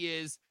reality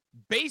is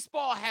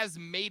baseball has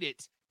made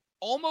it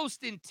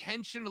almost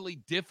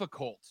intentionally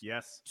difficult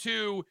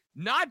to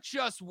not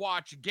just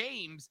watch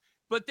games,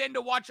 but then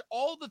to watch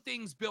all the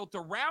things built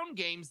around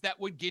games that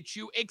would get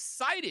you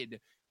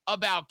excited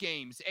about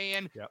games.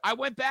 And I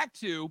went back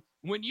to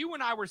when you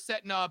and I were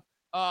setting up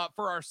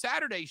for our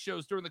Saturday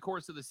shows during the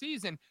course of the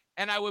season,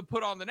 and I would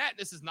put on the net.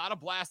 This is not a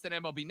blast at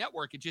MLB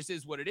Network. It just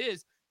is what it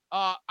is.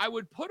 I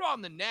would put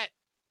on the net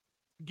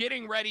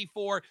getting ready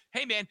for,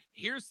 hey man,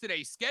 here's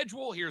today's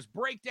schedule, here's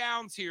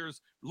breakdowns,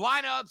 here's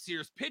lineups,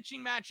 here's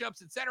pitching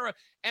matchups, etc.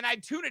 And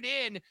I'd tune it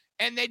in,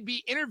 and they'd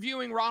be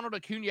interviewing Ronald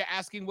Acuna,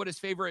 asking what his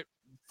favorite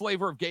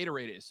flavor of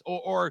Gatorade is,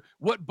 or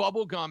what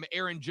bubble gum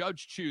Aaron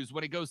Judge chews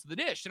when he goes to the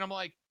dish. And I'm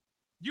like,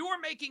 you are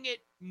making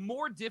it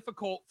more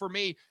difficult for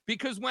me,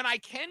 because when I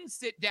can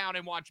sit down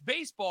and watch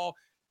baseball,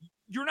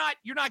 you're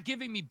not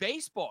giving me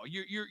baseball.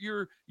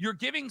 You're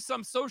giving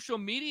some social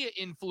media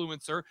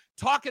influencer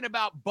talking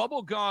about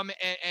bubble gum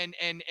and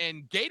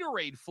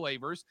Gatorade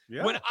flavors.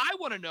 When I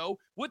want to know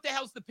what the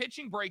hell's the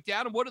pitching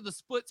breakdown and what are the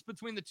splits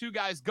between the two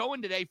guys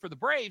going today for the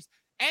Braves.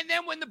 And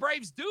then when the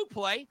Braves do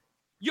play,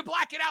 you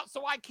black it out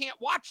so I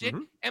can't watch it.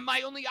 Mm-hmm. And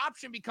my only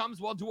option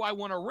becomes, well, do I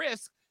want to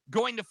risk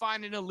going to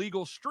find an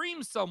illegal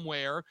stream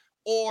somewhere,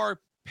 or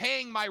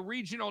paying my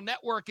regional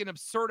network an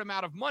absurd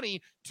amount of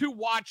money to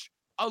watch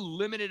a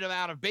limited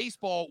amount of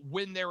baseball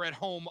when they're at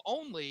home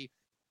only?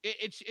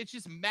 It's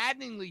just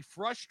maddeningly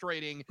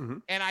frustrating. Mm-hmm.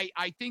 And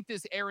I think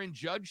this Aaron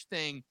Judge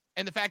thing,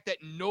 and the fact that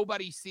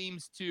nobody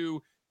seems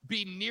to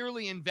be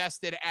nearly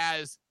invested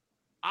as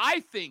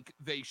I think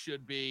they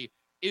should be,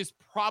 is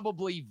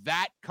probably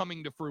that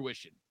coming to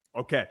fruition.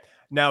 Okay.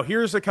 Now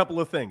here's a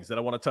couple of things that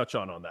I want to touch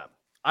on that.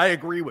 I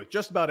agree with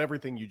just about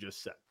everything you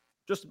just said.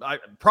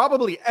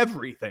 Probably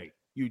everything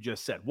you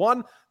just said.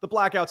 1, the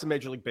blackouts in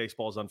Major League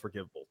Baseball is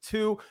unforgivable.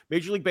 2,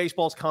 Major League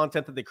Baseball's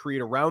content that they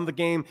create around the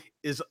game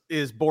is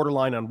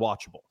borderline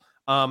unwatchable.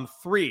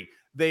 3,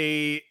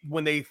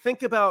 when they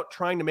think about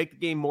trying to make the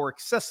game more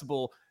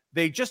accessible,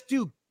 they just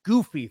do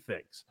goofy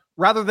things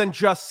rather than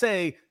just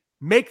say,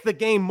 make the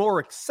game more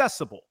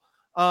accessible.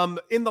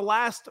 In the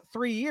last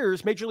 3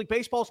 years, Major League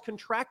Baseball's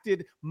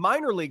contracted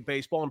minor league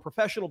baseball and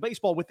professional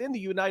baseball within the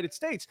United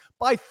States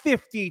by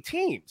 50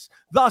 teams.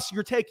 Thus,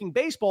 you're taking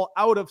baseball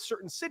out of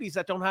certain cities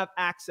that don't have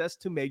access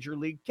to Major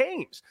League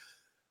games.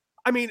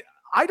 I mean,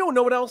 I don't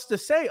know what else to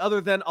say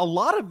other than a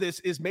lot of this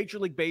is Major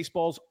League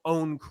Baseball's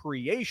own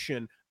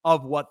creation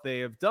of what they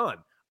have done.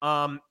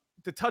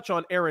 To touch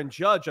on Aaron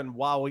Judge and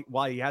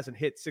why he hasn't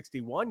hit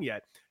 61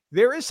 yet,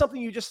 there is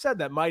something you just said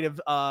that might have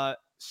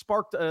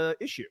sparked an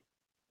issue.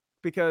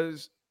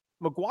 Because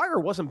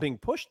McGwire wasn't being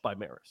pushed by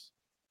Maris.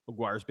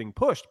 McGwire's being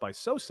pushed by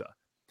Sosa.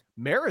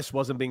 Maris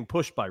wasn't being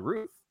pushed by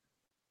Ruth.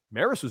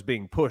 Maris was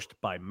being pushed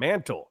by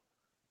Mantle.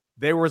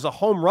 There was a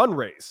home run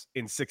race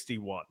in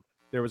 61.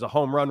 There was a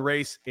home run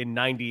race in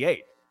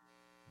 98.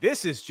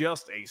 This is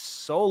just a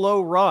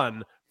solo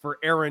run for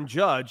Aaron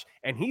Judge,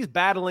 and he's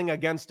battling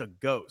against a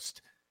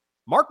ghost.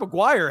 Mark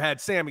McGwire had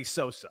Sammy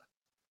Sosa.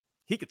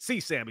 He could see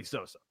Sammy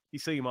Sosa. You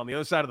see him on the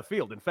other side of the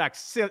field. In fact,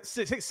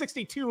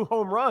 62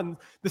 home run,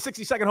 the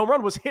 62nd home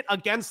run was hit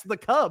against the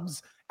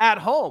Cubs at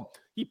home.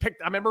 I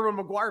remember when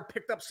McGwire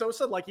picked up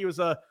Sosa like he was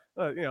a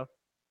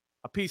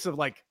piece of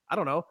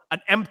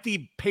an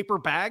empty paper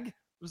bag. It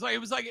was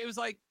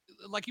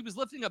like he was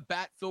lifting a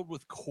bat filled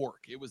with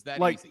cork. It was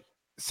that easy.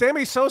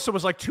 Sammy Sosa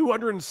was like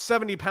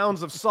 270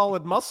 pounds of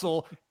solid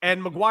muscle, and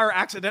McGwire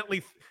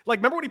accidentally,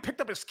 remember when he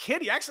picked up his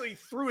kid? He actually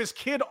threw his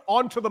kid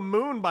onto the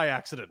moon by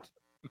accident.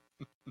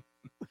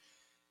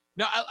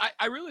 No,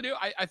 I really do.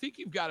 I think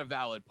you've got a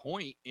valid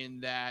point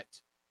in that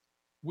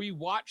we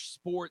watch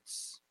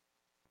sports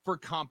for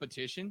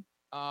competition.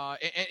 And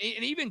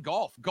even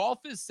golf. Golf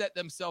has set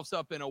themselves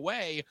up in a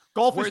way.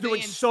 Golf is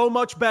doing so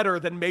much better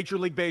than Major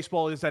League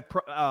Baseball is at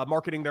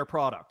marketing their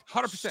product.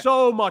 100%.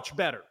 So much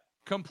better.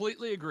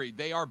 Completely agreed.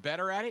 They are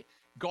better at it.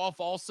 Golf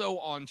also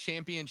on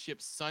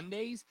championship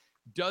Sundays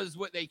does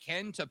what they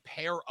can to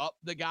pair up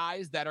the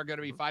guys that are going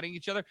to be fighting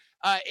each other.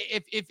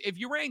 If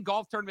you ran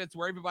golf tournaments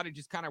where everybody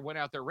just kind of went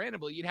out there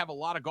randomly, you'd have a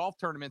lot of golf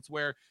tournaments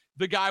where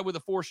the guy with a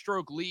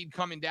 4-stroke lead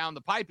coming down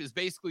the pipe is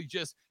basically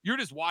you're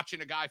just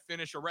watching a guy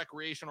finish a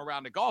recreational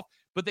round of golf,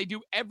 but they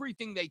do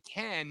everything they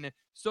can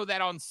so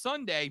that on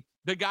Sunday,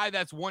 the guy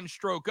that's 1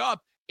 stroke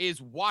up is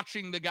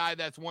watching the guy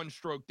that's 1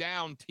 stroke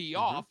down tee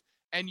off.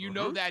 And you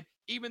know that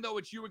even though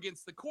it's you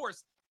against the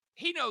course,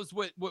 he knows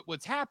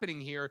what's happening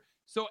here.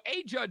 So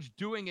A. Judge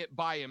doing it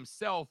by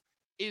himself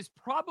is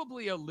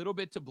probably a little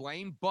bit to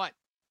blame, but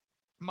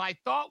my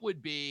thought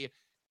would be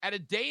at a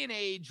day and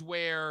age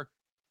where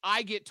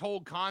I get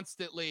told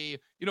constantly,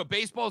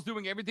 baseball's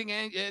doing everything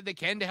they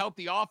can to help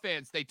the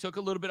offense. They took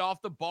a little bit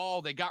off the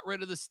ball. They got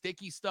rid of the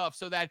sticky stuff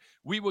so that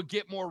we would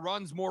get more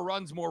runs.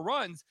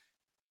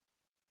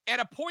 At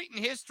a point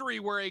in history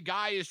where a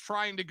guy is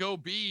trying to go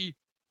be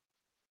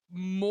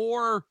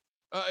more,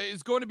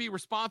 is going to be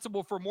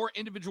responsible for more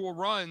individual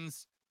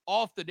runs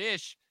off the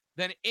dish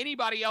than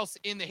anybody else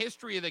in the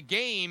history of the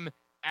game,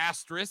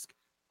 asterisk,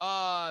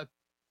 I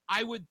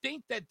would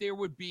think that there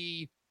would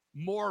be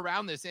more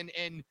around this.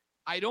 And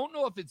I don't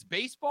know if it's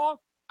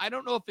baseball, I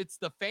don't know if it's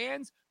the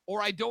fans,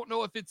 or I don't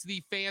know if it's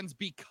the fans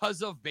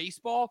because of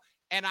baseball.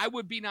 And I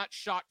would be not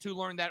shocked to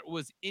learn that it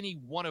was any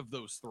one of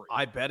those three.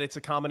 I bet it's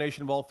a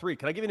combination of all three.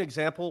 Can I give you an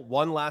example?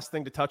 One last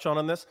thing to touch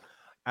on this.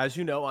 As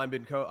you know, I've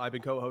been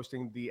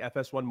co-hosting the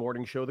FS1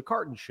 morning show, The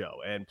Carton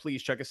Show, and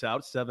please check us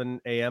out 7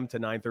 a.m. to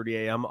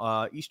 9:30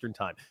 a.m. Eastern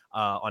time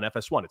on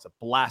FS1. It's a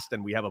blast,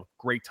 and we have a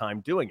great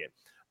time doing it.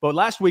 But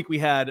last week we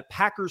had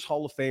Packers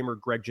Hall of Famer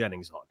Greg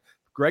Jennings on.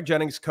 Greg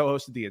Jennings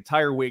co-hosted the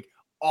entire week.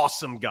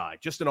 Awesome guy,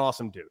 just an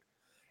awesome dude.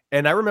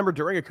 And I remember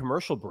during a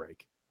commercial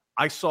break,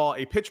 I saw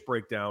a pitch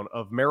breakdown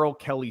of Merrill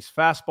Kelly's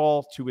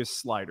fastball to his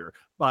slider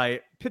by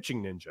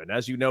Pitching Ninja. And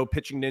as you know,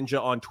 Pitching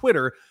Ninja on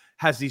Twitter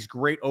has these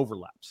great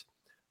overlaps.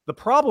 The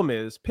problem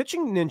is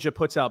Pitching Ninja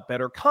puts out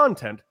better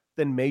content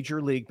than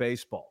Major League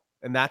Baseball,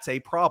 and that's a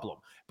problem.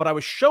 But I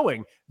was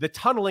showing the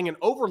tunneling and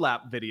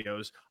overlap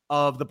videos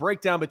of the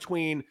breakdown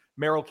between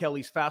Merrill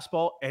Kelly's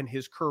fastball and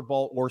his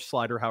curveball or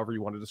slider, however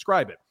you want to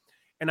describe it.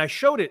 And I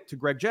showed it to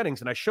Greg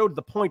Jennings, and I showed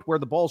the point where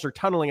the balls are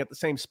tunneling at the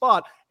same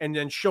spot and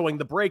then showing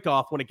the break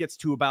off when it gets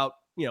to about,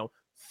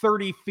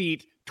 30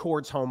 feet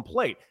towards home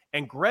plate.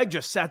 And Greg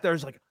just sat there and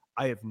was like,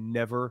 I have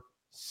never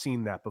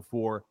seen that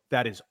before.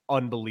 That is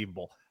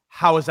unbelievable.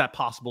 How is that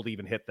possible to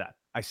even hit that?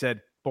 I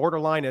said,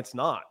 borderline, it's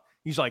not.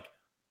 He's like,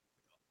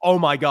 oh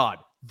my God,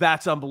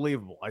 that's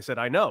unbelievable. I said,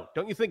 I know.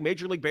 Don't you think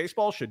Major League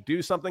Baseball should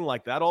do something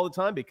like that all the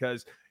time?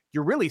 Because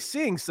you're really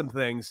seeing some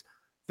things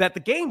that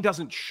the game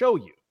doesn't show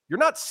you. You're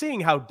not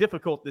seeing how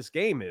difficult this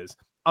game is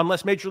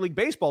unless Major League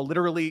Baseball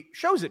literally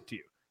shows it to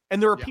you.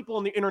 And there are people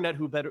on the internet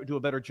who do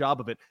a better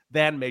job of it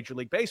than Major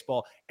League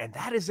Baseball. And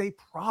that is a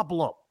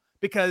problem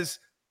because,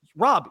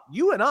 Rob,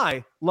 you and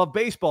I love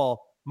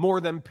baseball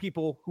more than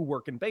people who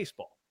work in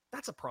baseball.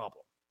 That's a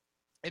problem.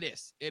 It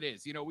is.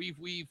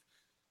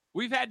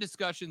 We've had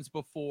discussions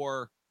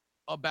before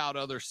about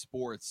other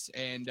sports.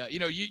 And,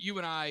 you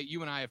and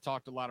I have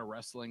talked a lot of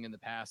wrestling in the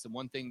past. And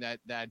one thing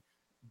that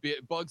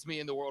bugs me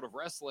in the world of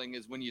wrestling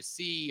is when you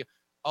see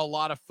a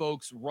lot of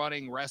folks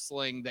running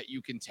wrestling that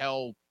you can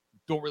tell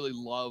don't really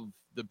love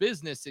the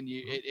business, and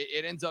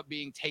it ends up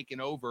being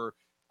taken over,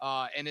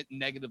 and it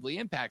negatively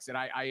impacts it.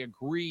 I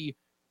agree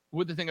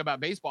with the thing about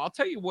baseball. I'll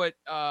tell you what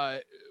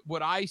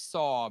I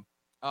saw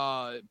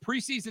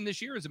preseason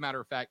this year, as a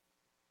matter of fact,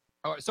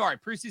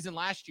 preseason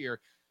last year,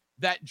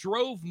 that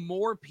drove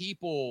more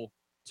people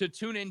to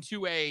tune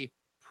into a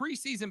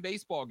preseason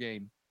baseball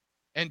game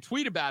and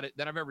tweet about it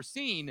than I've ever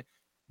seen.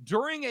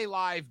 During a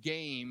live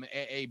game,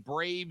 a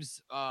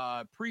Braves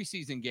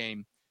preseason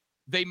game,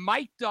 they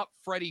mic'd up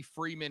Freddie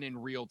Freeman in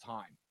real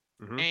time.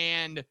 Mm-hmm.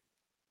 And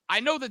I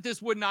know that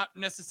this would not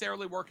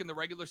necessarily work in the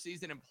regular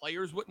season and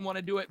players wouldn't want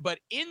to do it, but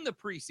in the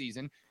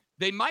preseason,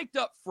 they mic'd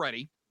up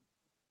Freddie.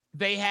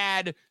 They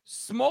had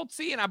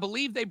Smoltzy, and I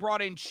believe they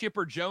brought in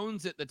Chipper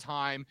Jones at the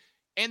time.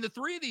 And the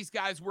three of these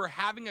guys were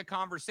having a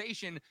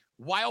conversation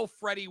while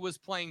Freddie was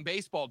playing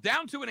baseball,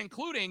 down to and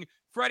including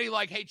Freddie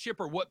like, hey,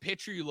 Chipper, what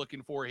pitch are you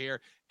looking for here?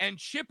 And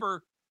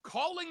Chipper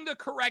calling the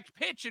correct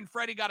pitch, and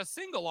Freddie got a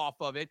single off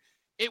of it.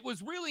 It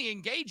was really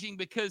engaging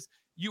because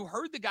you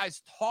heard the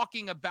guys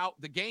talking about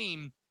the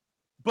game,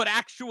 but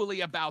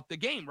actually about the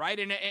game, right?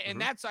 And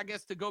that's, I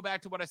guess, to go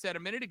back to what I said a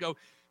minute ago,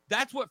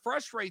 that's what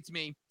frustrates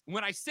me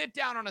when I sit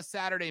down on a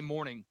Saturday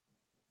morning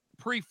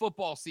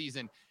pre-football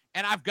season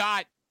and I've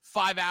got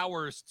 5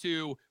 hours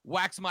to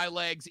wax my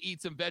legs,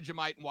 eat some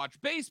Vegemite, and watch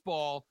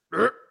baseball.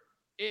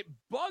 It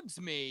bugs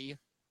me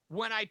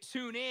when I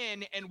tune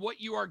in and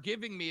what you are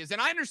giving me is, and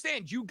I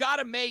understand you got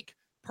to make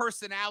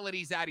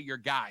personalities out of your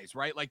guys,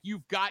 right? Like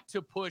you've got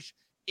to push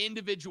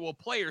individual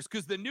players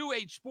because the new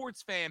age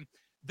sports fan,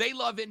 they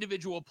love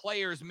individual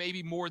players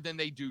maybe more than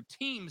they do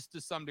teams to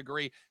some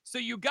degree. So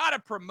you got to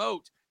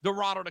promote the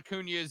Ronald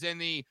Acuñas and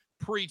the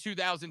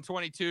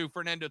pre-2022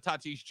 Fernando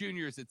Tatis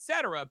Jr.'s,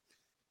 etc.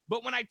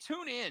 But when I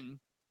tune in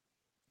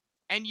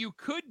and you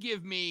could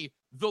give me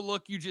the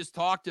look you just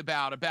talked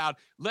about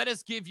let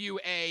us give you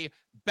a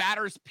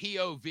batter's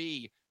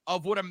POV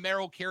of what a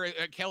Merrill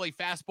Kelly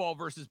fastball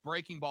versus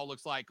breaking ball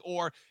looks like,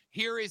 or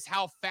here is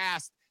how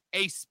fast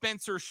a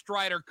Spencer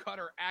Strider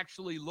cutter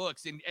actually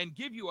looks, and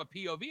give you a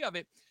POV of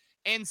it.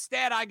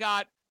 Instead, I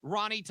got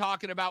Ronnie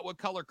talking about what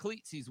color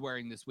cleats he's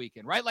wearing this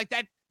weekend, right? Like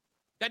that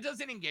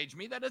doesn't engage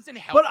me. That doesn't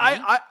help. But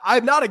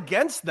I'm not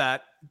against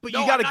that. But you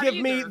got to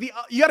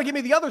give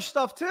me the other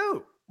stuff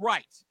too.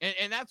 Right.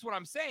 And that's what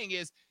I'm saying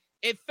is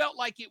it felt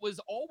like it was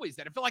always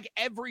that. It felt like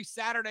every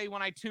Saturday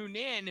when I tuned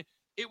in,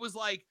 it was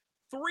like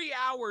 3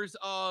 hours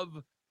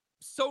of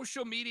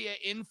social media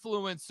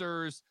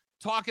influencers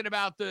talking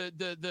about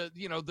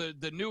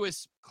the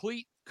newest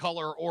cleat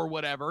color or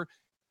whatever.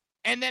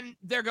 And then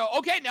they go,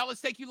 okay, now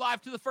let's take you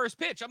live to the first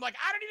pitch. I'm like,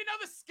 I don't even know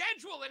the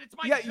schedule, and it's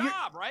my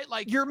job, right?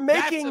 Like,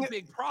 that's a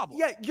big problem.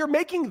 Yeah, you're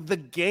making the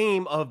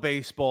game of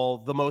baseball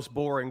the most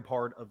boring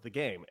part of the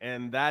game.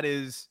 And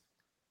that's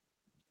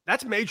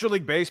Major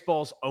League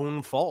Baseball's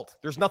own fault.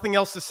 There's nothing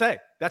else to say.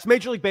 That's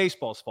Major League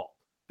Baseball's fault.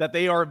 That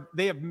they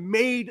have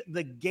made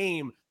the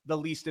game the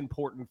least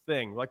important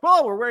thing. Like,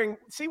 well, we're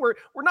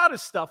not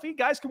as stuffy.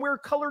 Guys can wear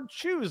colored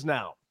shoes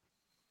now.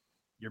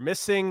 You're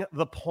missing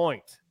the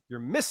point.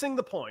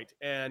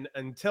 And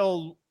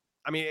until,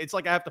 it's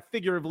like I have to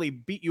figuratively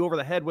beat you over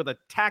the head with a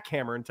tack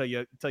hammer until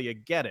you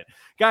get it.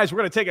 Guys, we're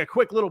going to take a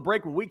quick little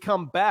break. When we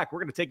come back, we're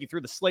going to take you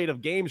through the slate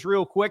of games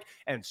real quick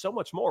and so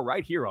much more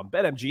right here on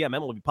BetMGM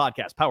MLB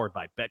Podcast powered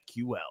by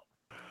BetQL.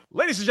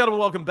 Ladies and gentlemen,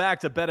 welcome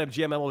back to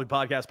BetMGM MLB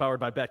Podcast powered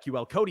by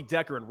BetQL. Cody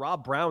Decker and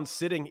Rob Brown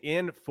sitting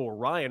in for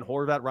Ryan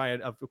Horvat. Ryan,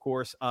 of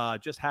course,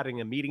 just having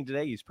a meeting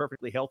today. He's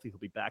perfectly healthy. He'll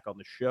be back on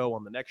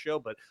the next show.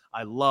 But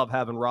I love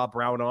having Rob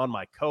Brown on,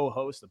 my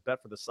co-host of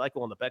Bet for the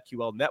Cycle on the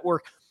BetQL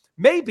network.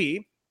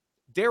 Maybe,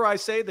 dare I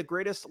say, the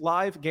greatest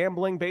live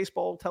gambling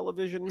baseball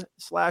television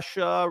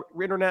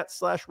 / internet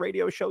 /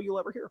 radio show you'll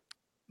ever hear.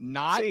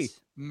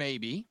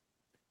 Maybe.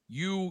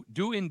 You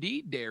do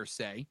indeed dare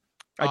say.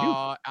 I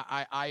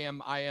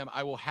do.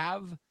 I will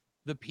have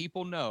the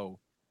people know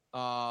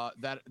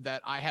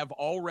that I have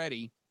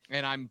already,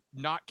 and I'm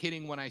not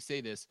kidding when I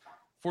say this,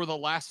 for the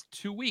last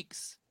 2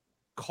 weeks,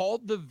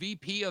 called the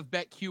VP of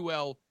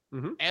BetQL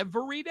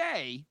every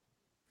day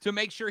to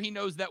make sure he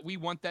knows that we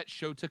want that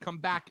show to come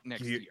back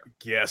next year.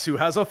 Guess who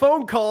has a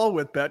phone call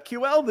with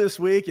BetQL this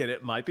week, and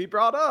it might be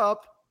brought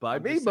up by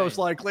me, most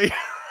likely.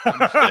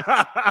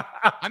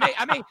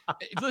 I mean,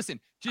 listen,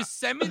 just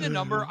send me the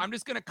number. I'm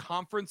just going to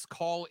conference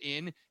call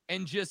in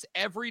and just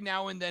every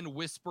now and then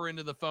whisper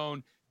into the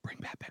phone, bring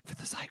back Bet for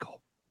the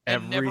Cycle.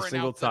 And every never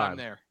single time. That I'm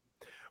there.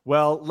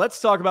 Well,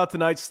 let's talk about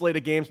tonight's slate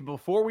of games. But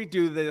before we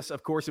do this,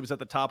 of course, it was at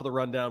the top of the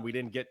rundown. We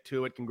didn't get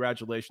to it.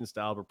 Congratulations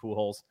to Albert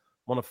Pujols,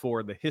 1 of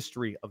 4 in the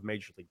history of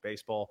Major League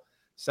Baseball,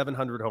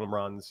 700 home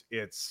runs.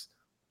 It's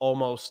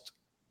almost...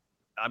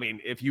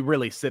 if you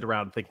really sit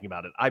around thinking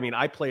about it,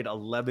 I played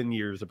 11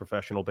 years of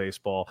professional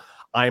baseball.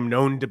 I'm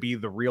known to be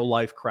the real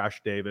life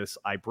Crash Davis.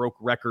 I broke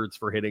records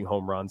for hitting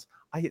home runs.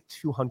 I hit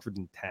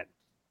 210.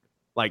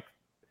 Like,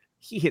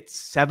 He hit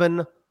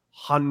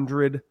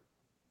 700.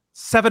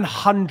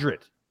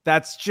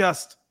 That's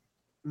just,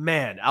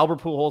 man,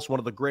 Albert Pujols, one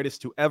of the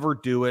greatest to ever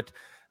do it.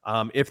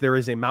 If there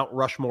is a Mount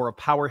Rushmore of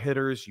power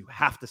hitters, you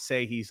have to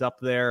say he's up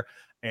there.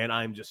 And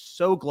I'm just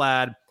so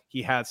glad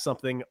he had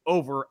something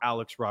over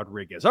Alex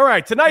Rodriguez. All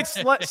right, tonight's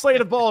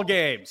slate of ball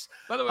games.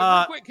 By the way,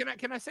 real quick,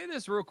 can I say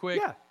this real quick?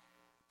 Yeah.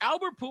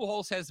 Albert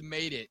Pujols has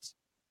made it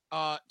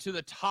to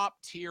the top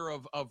tier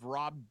of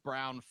Rob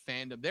Brown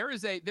fandom. There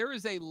is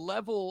a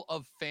level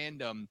of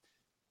fandom,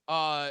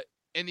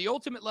 and the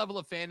ultimate level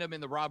of fandom in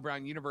the Rob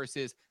Brown universe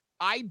is,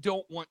 I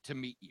don't want to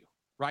meet you,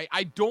 right?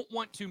 I don't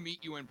want to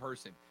meet you in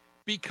person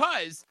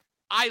because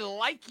I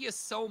like you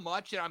so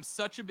much and I'm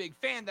such a big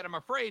fan that I'm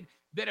afraid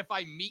that if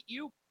I meet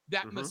you,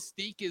 that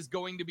mystique is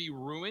going to be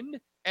ruined,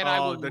 and I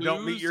will lose.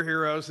 Don't meet your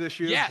heroes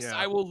issue. Yes, yeah.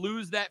 I will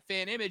lose that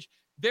fan image.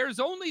 There's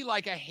only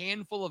like a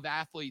handful of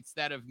athletes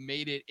that have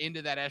made it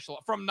into that echelon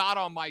from not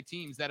on my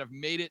teams that have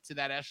made it to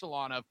that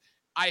echelon of,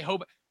 I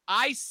hope.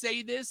 I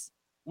say this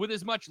with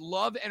as much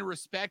love and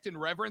respect and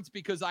reverence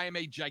because I am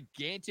a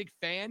gigantic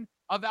fan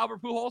of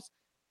Albert Pujols.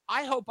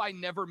 I hope I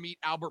never meet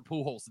Albert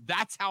Pujols.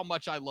 That's how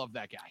much I love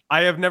that guy.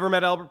 I have never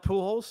met Albert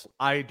Pujols.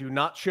 I do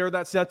not share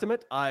that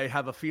sentiment. I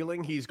have a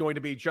feeling he's going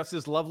to be just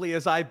as lovely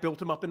as I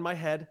built him up in my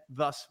head.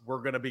 Thus,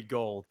 we're going to be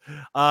gold.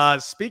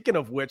 Speaking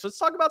of which, let's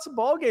talk about some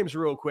ball games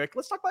real quick.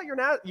 Let's talk about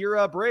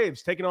your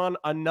Braves taking on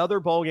another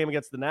ball game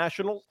against the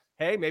Nationals.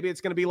 Hey, maybe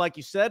it's going to be like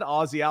you said,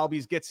 Ozzie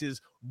Albies gets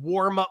his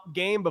warm-up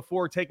game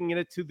before taking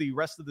it to the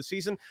rest of the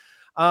season.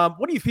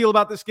 What do you feel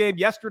about this game?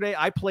 Yesterday,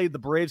 I played the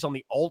Braves on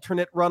the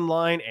alternate run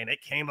line, and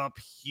it came up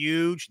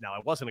huge. Now, I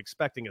wasn't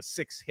expecting a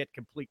 6-hit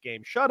complete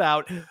game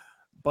shutout,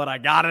 but I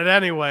got it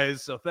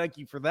anyways, so thank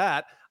you for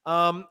that.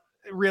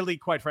 Really,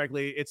 quite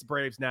frankly, it's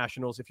Braves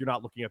Nationals. If you're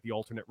not looking at the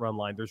alternate run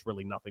line, there's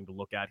really nothing to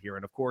look at here.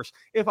 And, of course,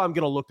 if I'm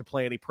going to look to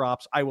play any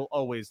props, I will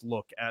always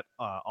look at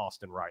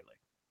Austin Riley.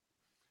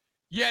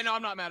 Yeah, no,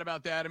 I'm not mad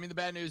about that. I mean, the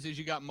bad news is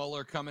you got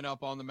Muller coming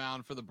up on the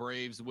mound for the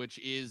Braves, which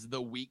is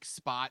the weak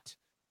spot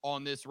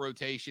on this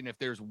rotation. If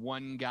there's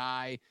one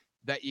guy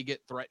that you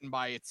get threatened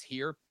by, it's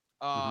here.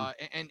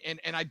 And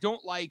I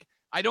don't like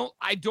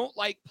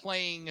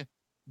playing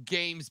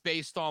games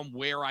based on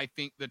where I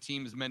think the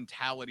team's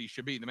mentality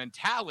should be. The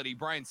mentality,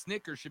 Brian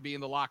Snitker should be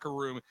in the locker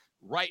room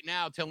right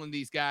now telling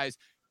these guys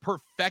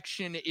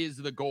perfection is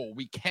the goal.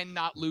 We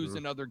cannot lose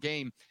another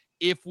game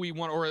if we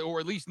want, or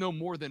at least no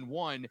more than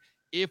one,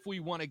 if we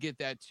want to get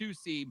that 2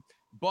 seed.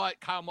 But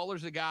Kyle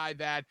Muller's a guy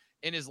that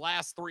in his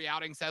last 3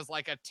 outings has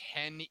like a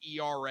 10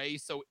 ERA.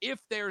 So if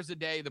there's a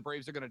day the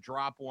Braves are going to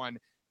drop one,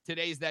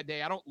 today's that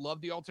day. I don't love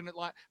the alternate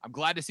line. I'm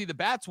glad to see the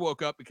bats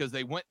woke up because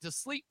they went to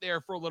sleep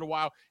there for a little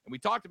while. And we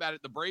talked about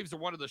it. The Braves are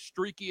one of the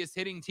streakiest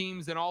hitting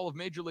teams in all of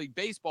Major League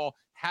Baseball,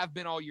 have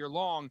been all year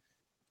long.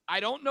 I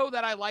don't know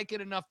that I like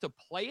it enough to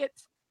play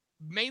it,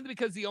 mainly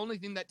because the only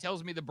thing that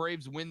tells me the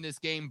Braves win this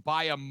game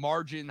by a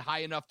margin high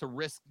enough to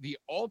risk the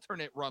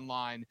alternate run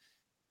line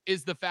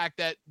is the fact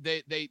that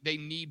they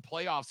need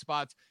playoff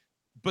spots.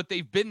 But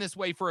they've been this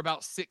way for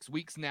about 6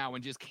 weeks now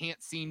and just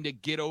can't seem to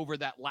get over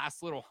that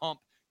last little hump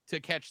to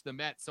catch the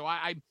Mets. So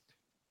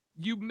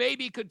you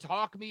maybe could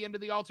talk me into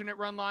the alternate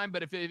run line,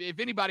 but if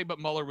anybody but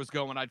Muller was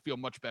going, I'd feel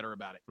much better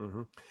about it.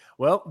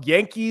 Well,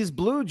 Yankees,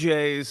 Blue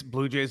Jays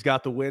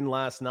got the win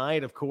last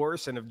night, of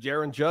course. And if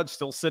Jaron Judge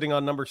still sitting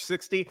on number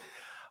 60,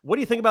 what do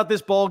you think about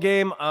this ball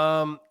game?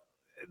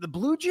 The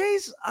Blue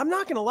Jays, I'm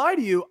not going to lie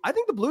to you. I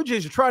think the Blue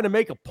Jays are trying to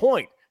make a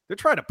point. They're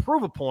trying to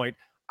prove a point.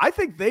 I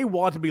think they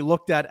want to be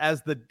looked at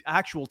as the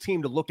actual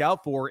team to look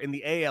out for in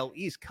the AL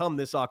East come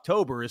this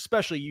October,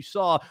 especially you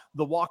saw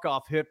the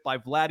walk-off hit by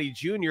Vladdy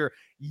Jr.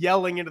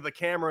 yelling into the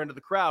camera, into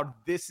the crowd,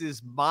 "This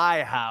is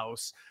my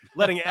house,"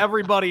 letting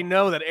everybody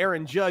know that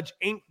Aaron Judge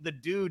ain't the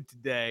dude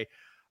today.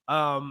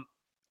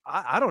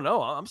 I don't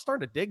know. I'm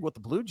starting to dig what the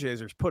Blue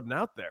Jays are putting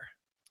out there.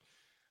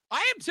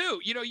 I am too.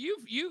 You know,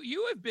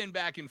 you have been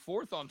back and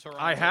forth on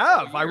Toronto. I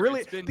have. I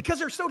really, because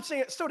they're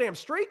so damn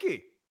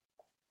streaky.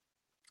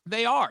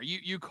 They are.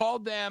 You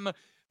called them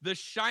the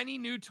shiny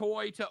new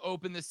toy to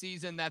open the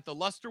season that the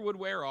luster would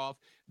wear off.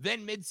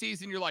 Then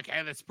midseason, you're like,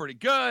 hey, that's pretty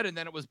good. And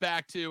then it was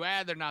back to,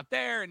 they're not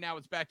there. And now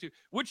it's back to,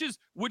 which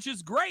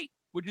is great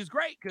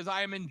because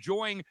I am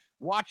enjoying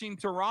watching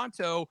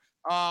Toronto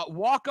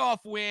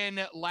walk-off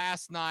win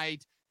last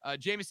night.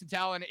 Jameson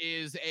Taillon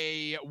is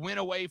a win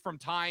away from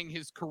tying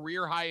his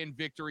career high in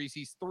victories.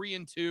 He's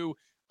 3-2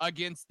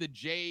 against the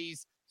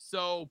Jays.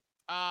 So,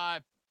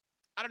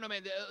 I don't know,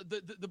 man.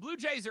 The Blue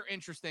Jays are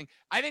interesting.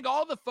 I think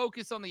all the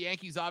focus on the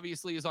Yankees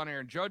obviously is on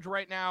Aaron Judge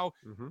right now.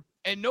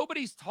 And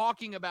nobody's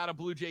talking about a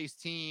Blue Jays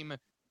team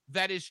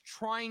that is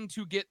trying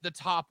to get the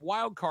top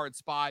wild card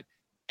spot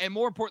and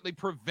more importantly,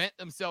 prevent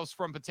themselves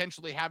from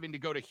potentially having to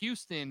go to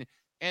Houston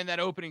in that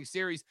opening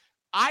series.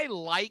 I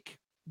like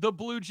the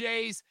Blue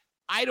Jays.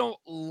 I don't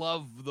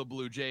love the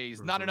Blue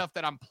Jays. Not enough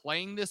that I'm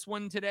playing this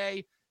one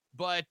today,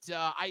 but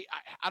I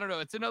don't know.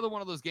 It's another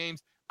one of those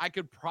games. I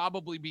could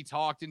probably be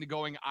talked into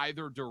going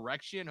either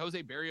direction.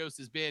 Jose Berrios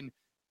has been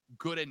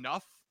good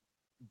enough.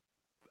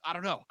 I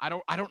don't know. I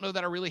don't know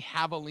that I really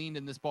have a lean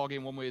in this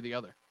ballgame one way or the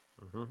other.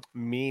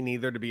 Me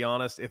neither, to be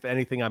honest. If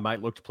anything, I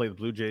might look to play the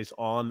Blue Jays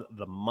on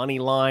the money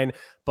line.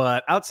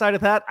 But outside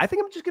of that, I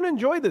think I'm just going to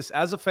enjoy this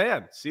as a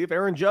fan. See if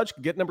Aaron Judge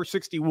can get number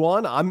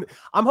 61. I'm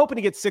hoping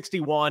to get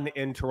 61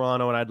 in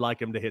Toronto, and I'd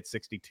like him to hit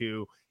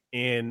 62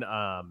 in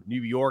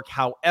New York.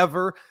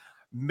 However,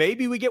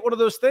 maybe we get one of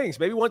those things.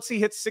 Maybe once he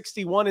hits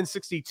 61 and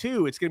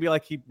 62, it's going to be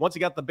like once he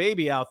got the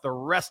baby out, the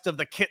rest of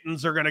the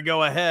kittens are going to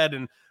go ahead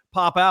and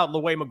pop out the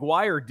way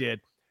McGwire did.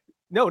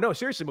 No,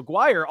 seriously.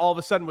 McGwire all of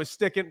a sudden was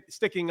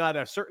sticking at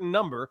a certain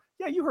number.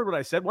 Yeah, you heard what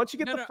I said. Once you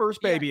get the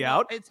first baby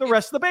out, the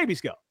rest of the babies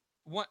go.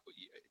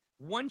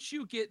 Once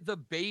you get the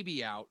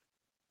baby out,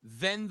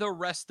 then the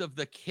rest of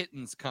the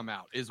kittens come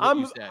out, is what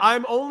you said.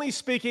 I'm only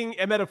speaking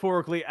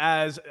metaphorically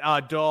as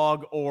a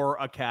dog or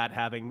a cat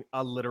having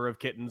a litter of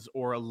kittens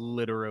or a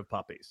litter of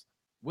puppies.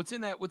 What's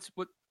in that?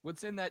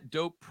 What's in that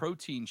dope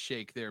protein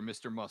shake there,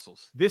 Mr.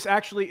 Muscles? This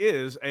actually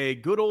is a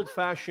good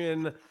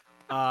old-fashioned...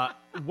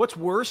 what's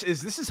worse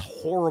is this is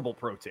horrible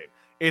protein.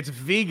 It's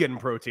vegan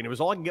protein. It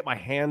was all I can get my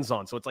hands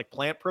on. So it's like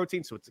plant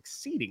protein. So it's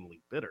exceedingly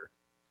bitter.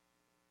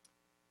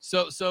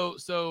 So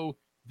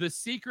the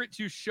secret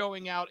to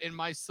showing out in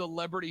my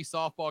celebrity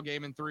softball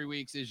game in 3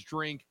 weeks is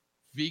drink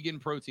vegan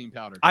protein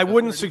powder. I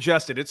wouldn't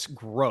suggest it. It's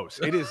gross.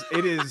 It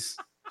is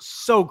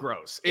so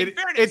gross.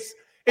 It's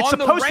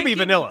supposed to be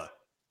vanilla.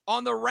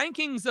 On the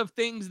rankings of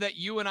things that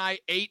you and I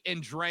ate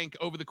and drank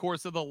over the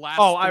course of the last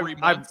 3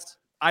 months.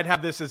 I'd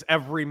have this as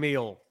every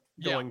meal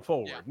going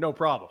forward. Yeah. No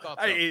problem. So.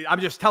 I'm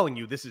just telling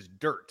you, this is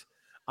dirt.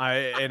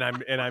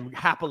 I'm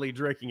happily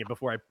drinking it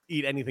before I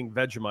eat anything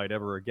Vegemite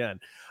ever again.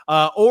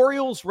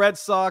 Orioles, Red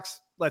Sox.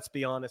 Let's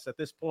be honest. At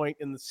this point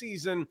in the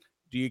season,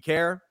 do you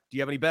care? Do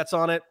you have any bets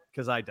on it?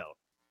 Because I don't.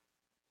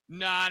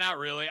 Nah, not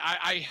really.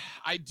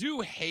 I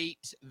do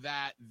hate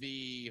that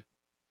we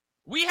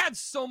had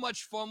so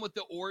much fun with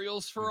the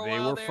Orioles for a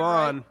while. They were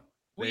fun. Right?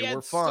 We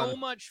had so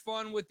much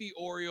fun with the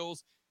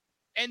Orioles.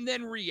 And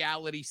then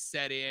reality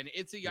set in.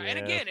 And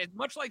again, it's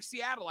much like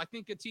Seattle. I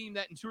think a team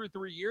that in 2 or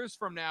 3 years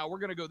from now, we're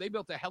going to go, they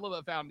built a hell of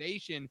a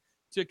foundation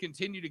to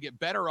continue to get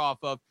better off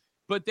of,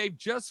 but they've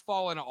just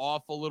fallen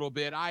off a little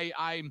bit.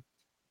 I'm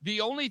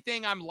the only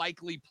thing I'm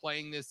likely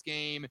playing this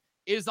game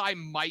is I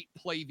might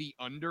play the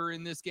under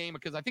in this game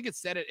because I think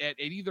it's set at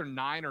either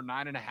 9 or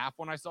 9.5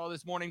 when I saw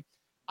this morning.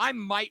 I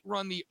might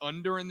run the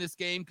under in this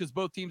game because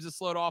both teams have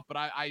slowed off, but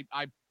I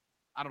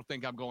don't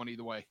think I'm going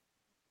either way.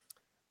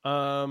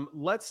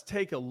 Let's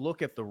take a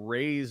look at the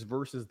Rays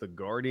versus the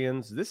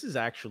Guardians. This is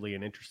actually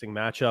an interesting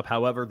matchup.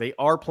 However, they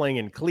are playing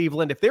in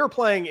Cleveland. If they were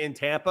playing in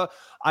Tampa,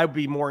 I'd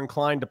be more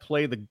inclined to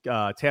play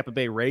the Tampa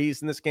Bay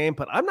Rays in this game,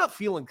 but I'm not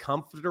feeling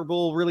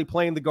comfortable really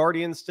playing the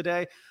Guardians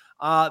today.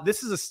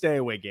 This is a stay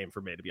away game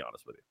for me, to be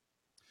honest with you.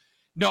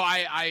 No,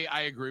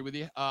 I agree with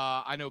you.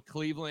 I know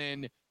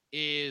Cleveland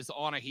is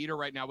on a heater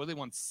right now. They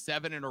won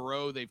 7 in a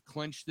row. They've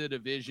clinched the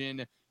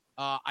division.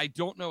 I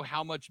don't know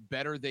how much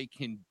better they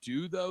can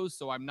do those,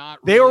 so I'm not.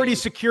 They already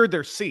secured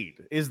their seed,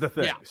 is the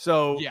thing. Yeah.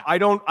 So yeah. I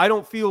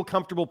don't feel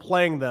comfortable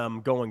playing them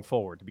going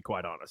forward, to be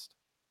quite honest.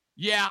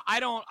 Yeah, I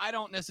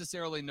don't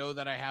necessarily know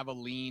that I have a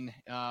lean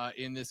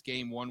in this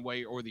game one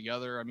way or the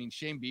other. I mean,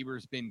 Shane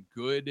Bieber's been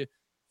good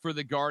for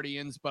the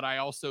Guardians, but I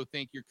also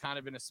think you're kind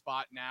of in a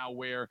spot now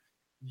where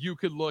you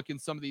could look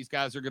and some of these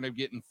guys are going to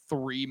get in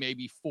 3,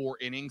 maybe 4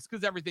 innings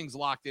because everything's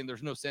locked in.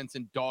 There's no sense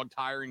in dog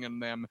tiring in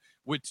them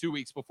with 2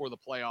 weeks before the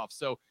playoffs.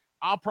 So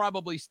I'll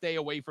probably stay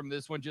away from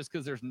this one just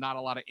because there's not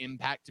a lot of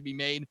impact to be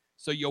made.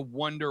 So you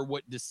wonder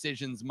what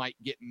decisions might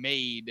get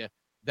made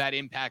that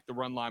impact the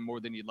run line more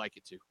than you'd like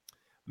it to.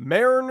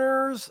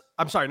 Marlins,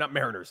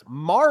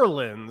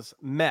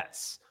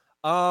 Mets.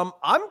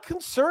 I'm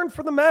concerned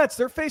for the Mets.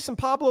 They're facing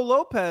Pablo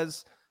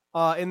Lopez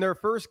in their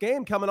first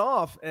game coming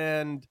off,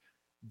 and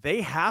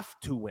they have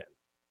to win.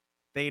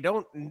 They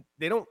don't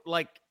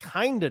like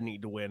kind of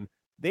need to win.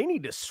 They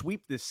need to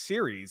sweep this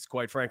series,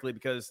 quite frankly,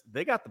 because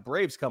they got the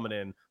Braves coming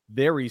in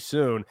very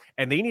soon,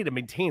 and they need to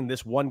maintain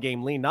this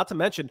 1-game lead, not to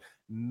mention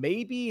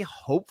maybe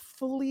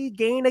hopefully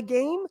gain a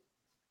game.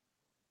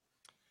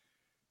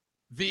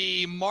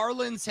 The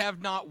Marlins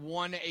have not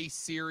won a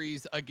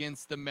series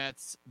against the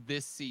Mets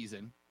this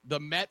season. The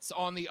Mets,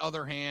 on the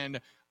other hand,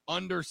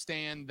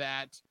 understand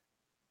that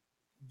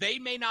they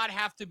may not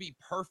have to be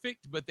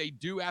perfect, but they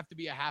do have to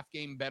be a half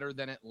game better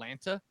than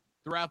Atlanta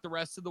throughout the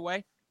rest of the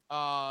way.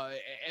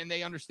 And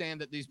they understand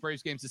that these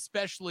Braves games,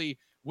 especially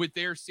with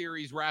their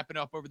series wrapping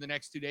up over the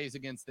next 2 days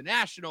against the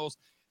Nationals,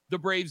 the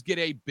Braves get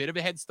a bit of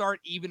a head start,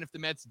 even if the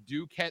Mets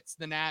do catch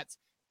the Nats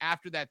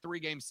after that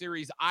 3-game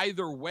series.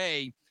 Either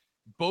way,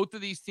 both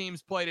of these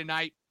teams play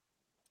tonight.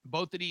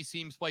 Both of these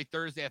teams play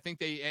Thursday. I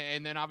think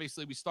and then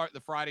obviously we start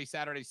the Friday,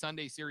 Saturday,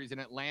 Sunday series in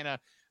Atlanta.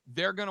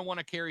 They're going to want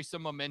to carry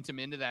some momentum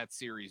into that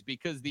series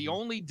because the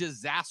only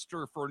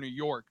disaster for New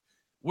York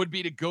would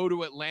be to go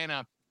to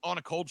Atlanta on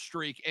a cold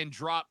streak and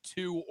drop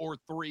 2 or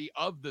 3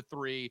 of the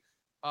 3.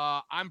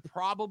 I'm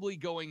probably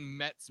going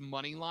Mets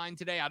money line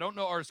today.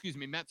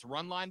 Mets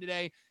run line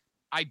today.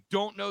 I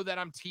don't know that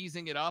I'm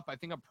teasing it up. I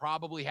think I'm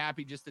probably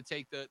happy just to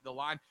take the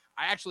line.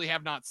 I actually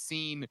have not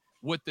seen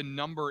what the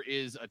number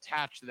is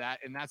attached to that,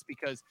 and that's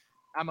because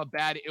I'm a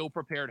bad,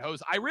 ill-prepared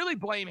host. I really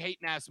blame Hate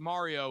and Ask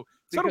Mario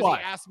So because do he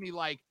I. asked me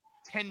like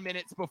 10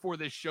 minutes before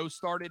this show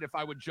started if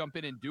I would jump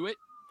in and do it.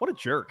 What a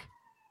jerk.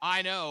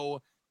 I know.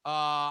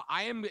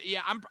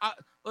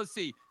 Let's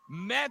see.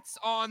 Mets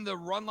on the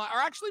run line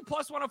are actually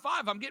plus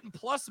 105. I'm getting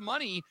plus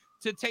money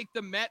to take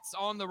the Mets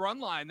on the run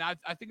line. I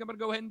think I'm going to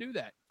go ahead and do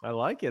that. I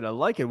like it.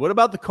 What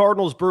about the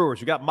Cardinals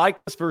Brewers? You got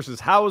Michaelis versus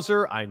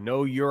Hauser. I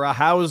know you're a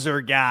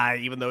Hauser guy,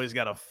 even though he's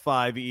got a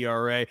 5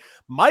 ERA.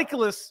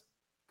 Michaelis,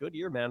 good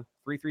year, man.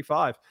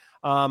 3.35.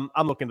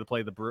 I'm looking to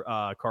play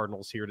the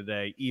Cardinals here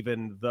today,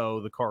 even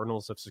though the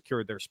Cardinals have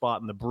secured their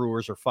spot and the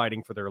Brewers are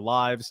fighting for their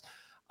lives.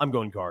 I'm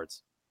going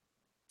Cards.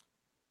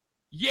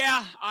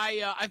 Yeah,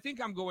 I think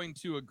I'm going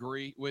to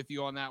agree with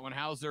you on that one.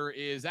 Hauser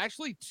is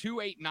actually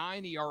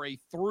 2.89 ERA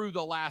through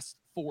the last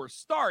 4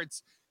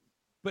 starts,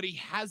 but he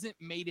hasn't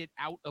made it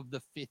out of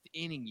the 5th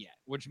inning yet,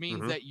 which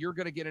means that you're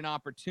going to get an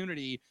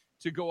opportunity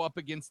to go up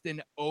against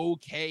an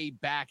okay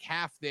back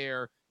half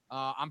there.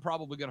 I'm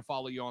probably going to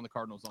follow you on the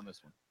Cardinals on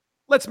this one.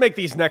 Let's make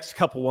these next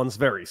couple ones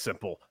very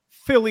simple.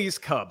 Phillies,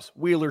 Cubs,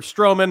 Wheeler,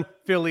 Stroman,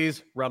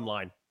 Phillies, run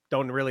line.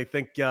 Don't really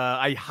think,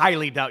 I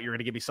highly doubt you're going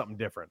to give me something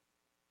different.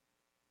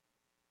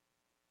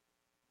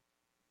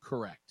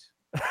 Correct.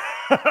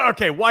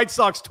 Okay, White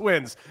Sox,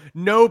 Twins.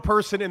 No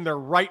person in their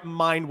right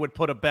mind would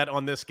put a bet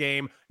on this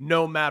game,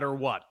 no matter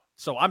what.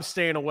 So I'm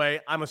staying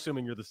away. I'm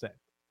assuming you're the same.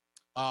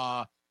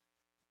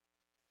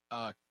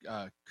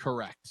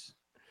 Correct.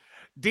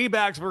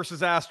 D-backs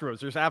versus Astros.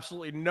 There's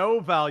absolutely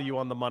no value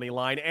on the money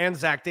line, and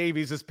Zach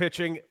Davies is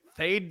pitching.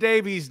 Fade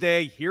Davies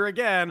Day here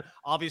again.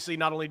 Obviously,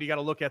 not only do you got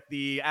to look at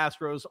the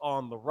Astros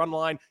on the run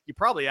line, you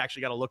probably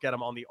actually got to look at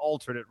them on the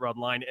alternate run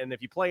line. And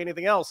if you play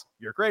anything else,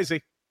 you're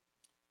crazy.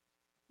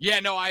 Yeah,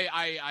 no,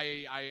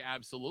 I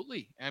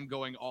absolutely am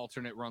going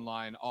alternate run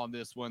line on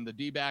this one. The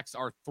D-backs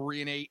are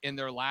 3-8 in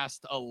their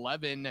last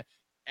 11,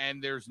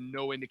 and there's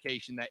no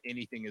indication that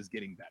anything is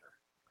getting better.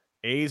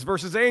 A's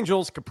versus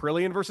Angels,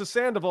 Caprillion versus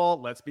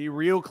Sandoval. Let's be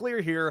real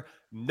clear here.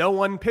 No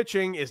one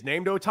pitching is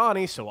named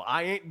Ohtani, so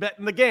I ain't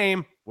betting the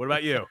game. What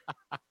about you?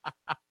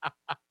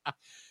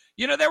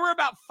 There were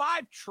about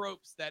 5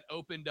 tropes that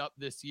opened up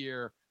this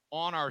year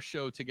on our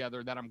show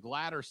together that I'm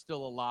glad are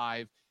still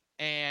alive,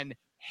 and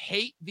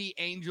hate the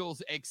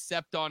Angels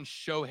except on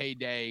Shohei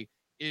Day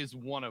is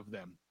one of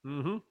them.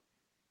 Mm-hmm.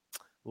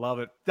 Love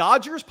it.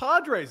 Dodgers,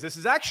 Padres. This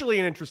is actually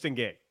an interesting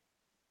game.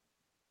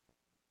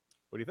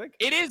 What do you think?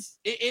 It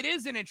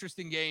is an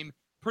interesting game,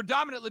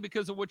 predominantly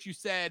because of what you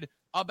said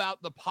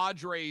about the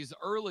Padres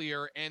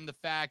earlier and the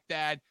fact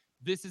that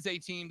this is a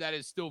team that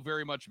is still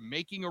very much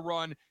making a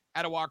run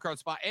at a wildcard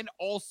spot and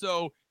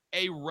also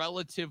a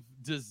relative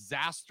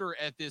disaster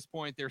at this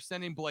point. They're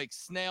sending Blake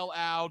Snell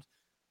out.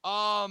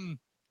 I'm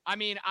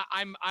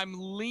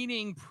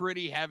leaning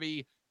pretty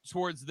heavy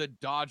towards the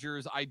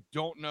Dodgers. I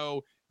don't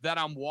know that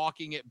I'm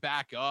walking it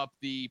back up.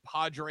 The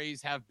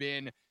Padres have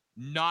been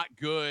not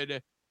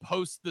good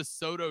post the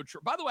Soto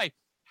trip. By the way,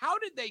 how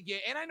did they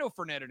get, and I know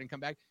Fernetter didn't come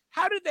back,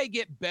 how did they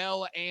get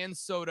Bell and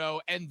Soto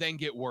and then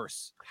get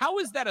worse? How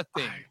is that a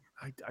thing?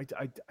 I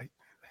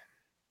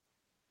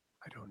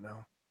don't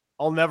know.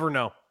 I'll never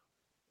know.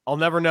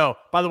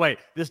 By the way,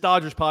 this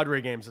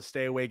Dodgers-Padre game is a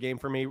stay-away game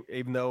for me,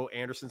 even though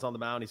Anderson's on the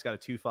mound. He's got a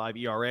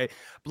 2.5 ERA.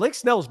 Blake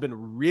Snell's been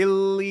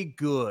really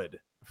good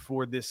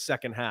for this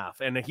second half,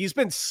 and he's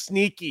been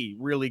sneaky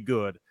really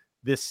good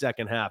this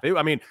second half.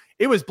 Blake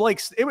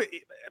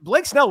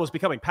Snell was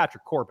becoming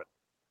Patrick Corbin.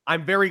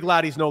 I'm very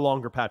glad he's no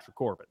longer Patrick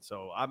Corbin.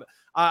 So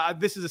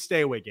this is a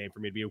stay-away game for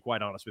me, to be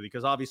quite honest with you,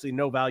 because obviously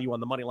no value on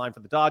the money line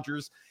for the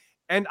Dodgers,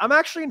 and I'm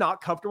actually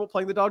not comfortable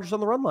playing the Dodgers on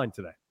the run line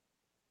today.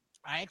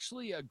 I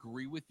actually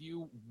agree with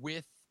you,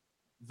 with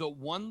the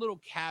one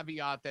little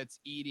caveat that's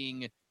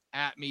eating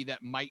at me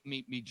that might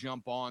make me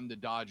jump on the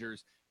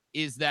Dodgers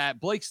is that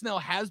Blake Snell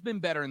has been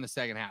better in the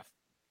second half,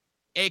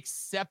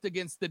 except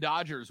against the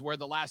Dodgers, where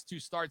the last 2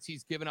 starts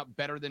he's given up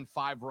better than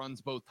 5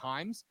 runs both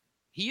times.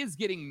 He is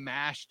getting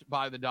mashed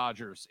by the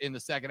Dodgers in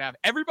the second half.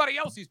 Everybody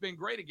else he's been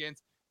great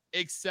against,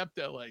 except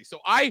LA. So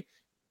I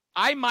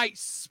might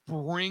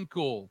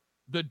sprinkle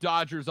the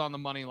Dodgers on the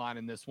money line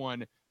in this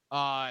one.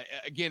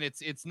 Again,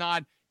 it's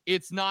not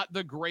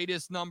the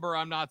greatest number.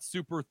 I'm not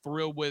super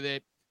thrilled with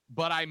it,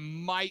 but I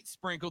might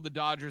sprinkle the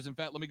Dodgers. In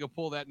fact, let me go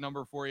pull that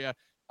number for you.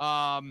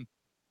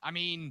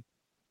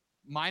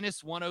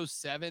 Minus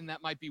 107,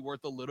 that might be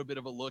worth a little bit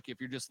of a look if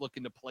you're just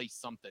looking to play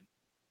something.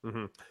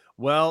 Mm-hmm.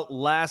 Well,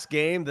 last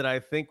game that I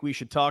think we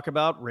should talk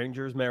about,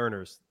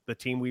 Rangers-Mariners, the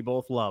team we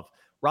both love.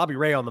 Robbie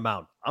Ray on the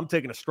mound. I'm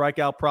taking a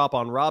strikeout prop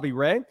on Robbie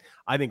Ray.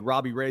 I think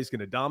Robbie Ray is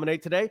going to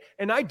dominate today.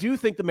 And I do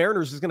think the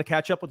Mariners is going to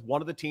catch up with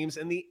one of the teams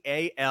in the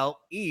AL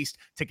East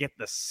to get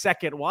the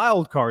second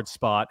wild card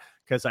spot,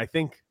 because I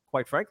think,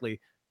 quite frankly,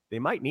 they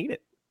might need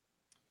it.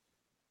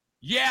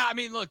 Yeah,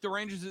 look, the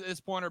Rangers at this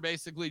point are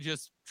basically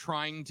just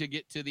trying to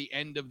get to the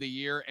end of the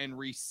year and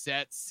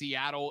reset.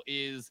 Seattle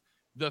is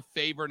the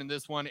favorite in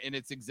this one, and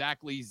it's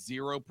exactly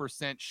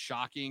 0%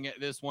 shocking at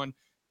this one.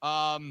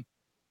 I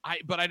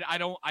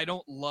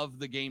don't love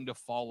the game to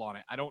fall on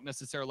it. I don't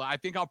necessarily. I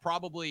think I'll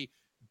probably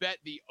bet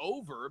the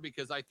over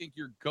because I think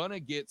you're going to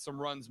get some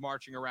runs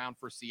marching around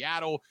for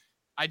Seattle.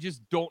 I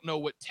just don't know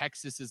what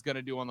Texas is going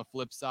to do on the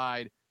flip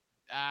side.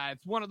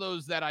 It's one of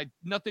those that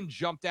nothing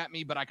jumped at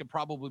me, but I could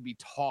probably be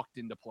talked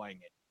into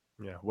playing it.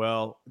 Yeah,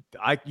 well,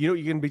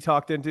 you can be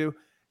talked into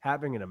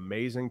having an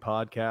amazing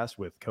podcast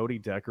with Cody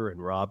Decker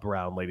and Rob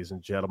Brown, ladies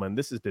and gentlemen.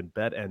 This has been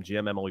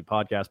BetMGM MLB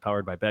Podcast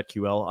powered by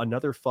BetQL.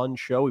 Another fun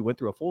show. We went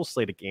through a full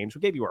slate of games.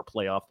 We gave you our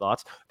playoff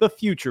thoughts. The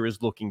future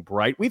is looking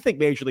bright. We think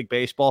Major League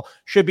Baseball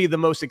should be the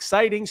most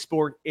exciting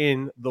sport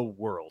in the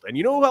world. And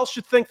you know who else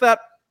should think that?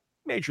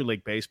 Major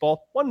League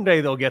Baseball. One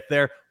day they'll get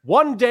there.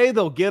 One day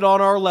they'll get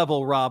on our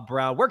level, Rob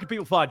Brown. Where can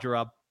people find you,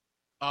 Rob?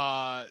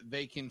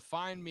 They can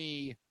find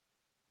me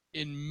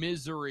in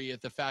misery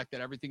at the fact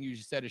that everything you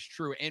just said is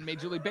true, and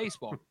Major League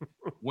Baseball.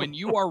 When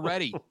you are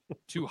ready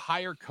to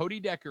hire Cody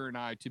Decker and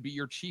I to be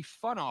your chief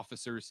fun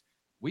officers,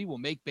 we will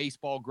make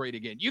baseball great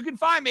again. You can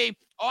find me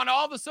on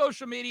all the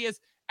social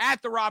medias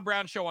at The Rob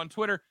Brown Show on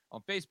Twitter,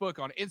 on Facebook,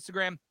 on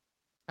Instagram.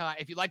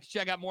 If you'd like to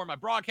check out more of my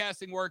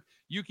broadcasting work,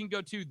 you can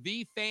go to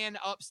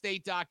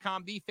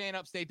thefanupstate.com,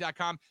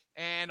 thefanupstate.com,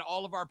 and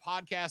all of our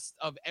podcasts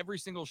of every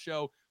single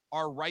show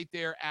are right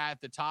there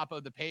at the top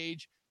of the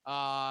page.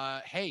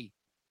 Hey,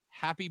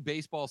 happy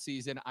baseball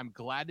season. I'm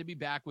glad to be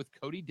back with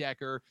Cody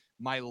Decker.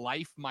 My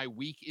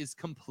week is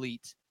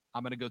complete.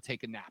 I'm going to go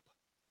take a nap.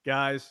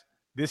 Guys,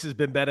 this has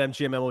been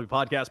BetMGM MLB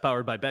Podcast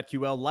powered by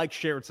BetQL. Like,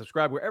 share, and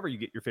subscribe wherever you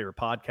get your favorite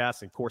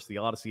podcasts, and of course, the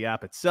Odyssey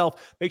app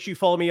itself. Make sure you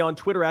follow me on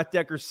Twitter at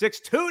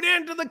Decker6. Tune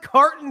in to the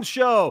Carton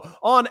Show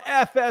on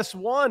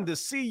FS1 to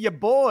see your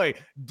boy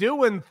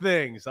doing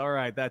things. All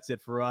right, that's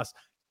it for us.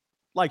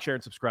 Like, share,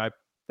 and subscribe.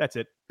 That's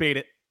it. Beat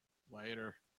it. Later.